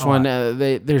one. The first one,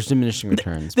 there's diminishing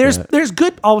returns. There's but,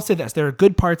 good. I'll say this: there are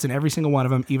good parts in every single one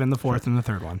of them, even the fourth and the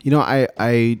third one. you know,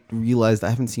 I realized I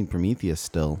haven't seen Prometheus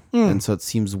still, and so it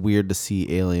seems weird to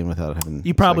see Alien without having.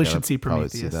 You probably so I gotta should see probably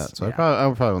Prometheus. that. So Yeah.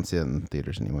 I probably won't see it in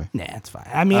theaters anyway. Nah, it's fine.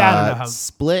 I mean, I don't know how.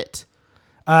 Split.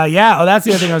 Yeah. Oh, that's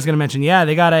the other thing I was going to mention. Yeah,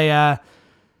 they got a.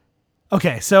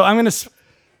 Okay, so I'm gonna.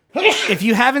 If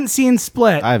you haven't seen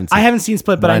Split, I haven't seen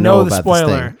Split, but I know the about this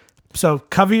spoiler. thing. So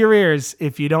cover your ears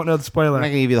if you don't know the spoiler. I'm not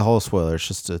gonna give you the whole spoiler. It's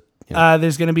just a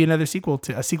There's going to be another sequel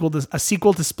to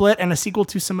Split and a sequel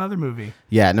to some other movie.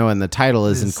 yeah. No, and the title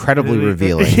is incredibly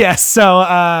revealing. Yes.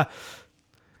 So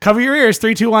cover your ears.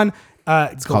 3, 2, 1.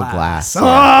 It's called Glass.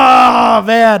 Oh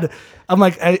man. I'm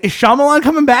like, is Shyamalan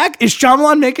coming back? Is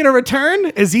Shyamalan making a return?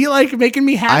 Is he like making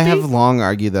me happy? I have long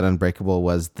argued that Unbreakable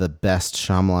was the best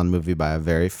Shyamalan movie by a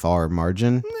very far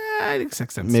margin. I think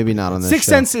Sixth Sense. Maybe not on this Sixth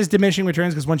show. Sense is diminishing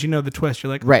returns because once you know the twist,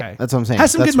 you're like, Right, okay. that's what I'm saying.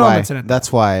 Has some That's good why- moments in it. though.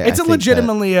 that's why I it's think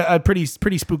legitimately a pretty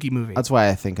spooky movie. That's why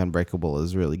I think Unbreakable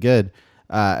is really good.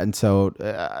 And so,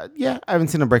 yeah, I haven't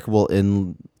seen Unbreakable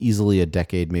in easily a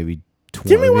decade, maybe 20.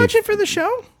 Didn't we watch it for the show?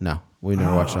 No, we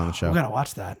never watched it on the show. We gotta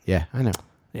watch that. Yeah, I know.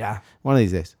 Yeah. One of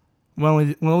these days.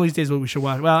 One of these days, what we should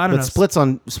watch. Well, I don't But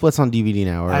know. Split's on DVD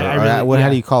now, or, I or really- what? How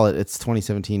yeah. do you call it? It's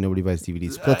 2017. Nobody buys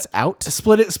DVDs. Split's out.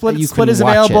 Split You is can watch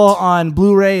available it. on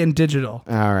Blu-ray and digital.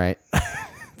 All right.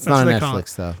 It's not on what they call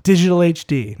Netflix though. Digital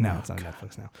HD. No, it's on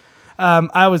Netflix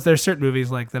now. There's certain movies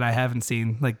like that I haven't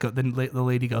seen, like the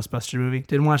Lady Ghostbuster movie.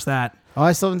 Didn't watch that. Oh,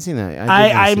 I still haven't seen that.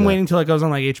 I'm waiting till it goes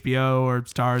on like HBO or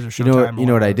Stars or Showtime. You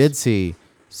know what I did see?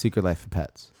 Secret Life of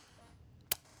Pets.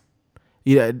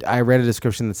 Yeah, I read a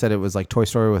description that said it was like Toy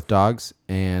Story with dogs,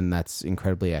 and that's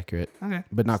incredibly accurate. Okay.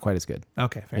 But not quite as good.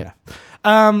 Okay, fair Yeah.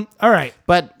 enough. All right.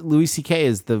 But Louis C.K.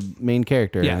 is the main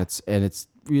character, Yeah. and it's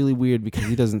really weird because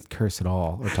he doesn't curse at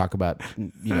all or talk about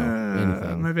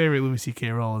anything. My favorite Louis C.K.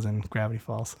 role is in Gravity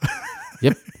Falls.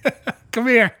 Yep. Come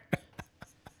here.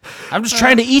 I'm just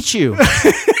trying to eat you.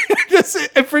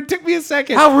 It took me a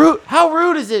second. How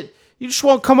rude is it? You just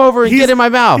won't come over and get in my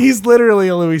mouth. He's literally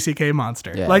a Louis C.K.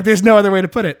 monster. Yeah. Like, there's no other way to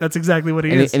put it. That's exactly what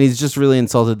he is. And he's just really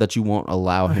insulted that you won't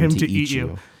allow him to eat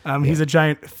you. He's a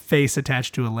giant face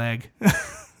attached to a leg.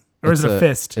 Or is it a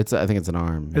fist? I think it's an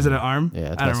arm. Is it an arm?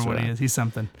 Yeah, I don't remember what he is. He's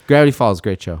something. Gravity Falls,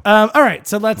 great show. All right,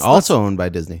 so let's Also owned by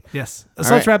Disney. yes. All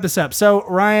So let's right. wrap this up. So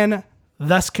Ryan,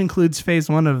 thus concludes Phase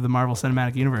 1 of the Marvel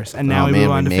Cinematic Universe, and now we move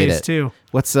on to made Phase it. 2.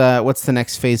 What's the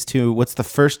next Phase 2? What's the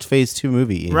first Phase 2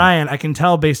 movie? Ian? Ryan, I can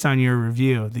tell based on your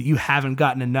review that you haven't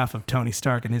gotten enough of Tony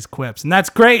Stark and his quips, and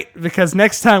that's great because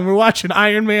next time we're watching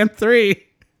Iron Man 3.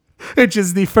 Which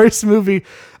is the first movie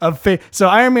of Phase. So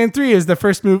Iron Man 3 is the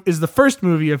first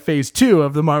movie of Phase 2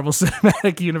 of the Marvel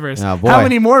Cinematic Universe. Oh, boy. How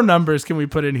many more numbers can we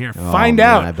put in here? Oh, Find man,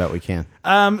 out. I bet we can.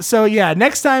 So yeah,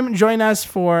 next time join us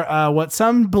for what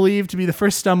some believe to be the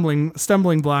first stumbling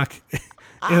block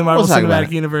in the Marvel We'll talk about Cinematic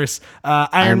it. Universe,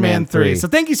 Iron Man 3. 3. So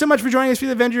thank you so much for joining us for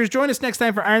the Avengers. Join us next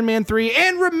time for Iron Man 3,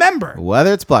 and remember,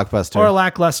 Whether it's blockbuster or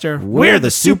lackluster, we're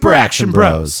the Super Action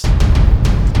Bros.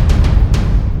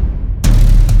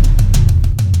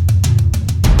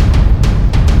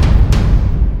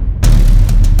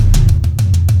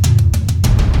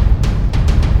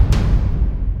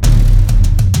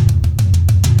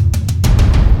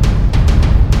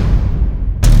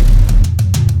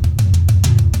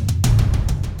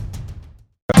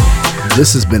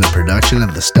 This has been a production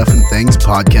of the Stuff and Things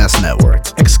Podcast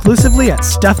Network. Exclusively at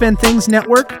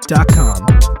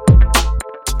stuffandthingsnetwork.com.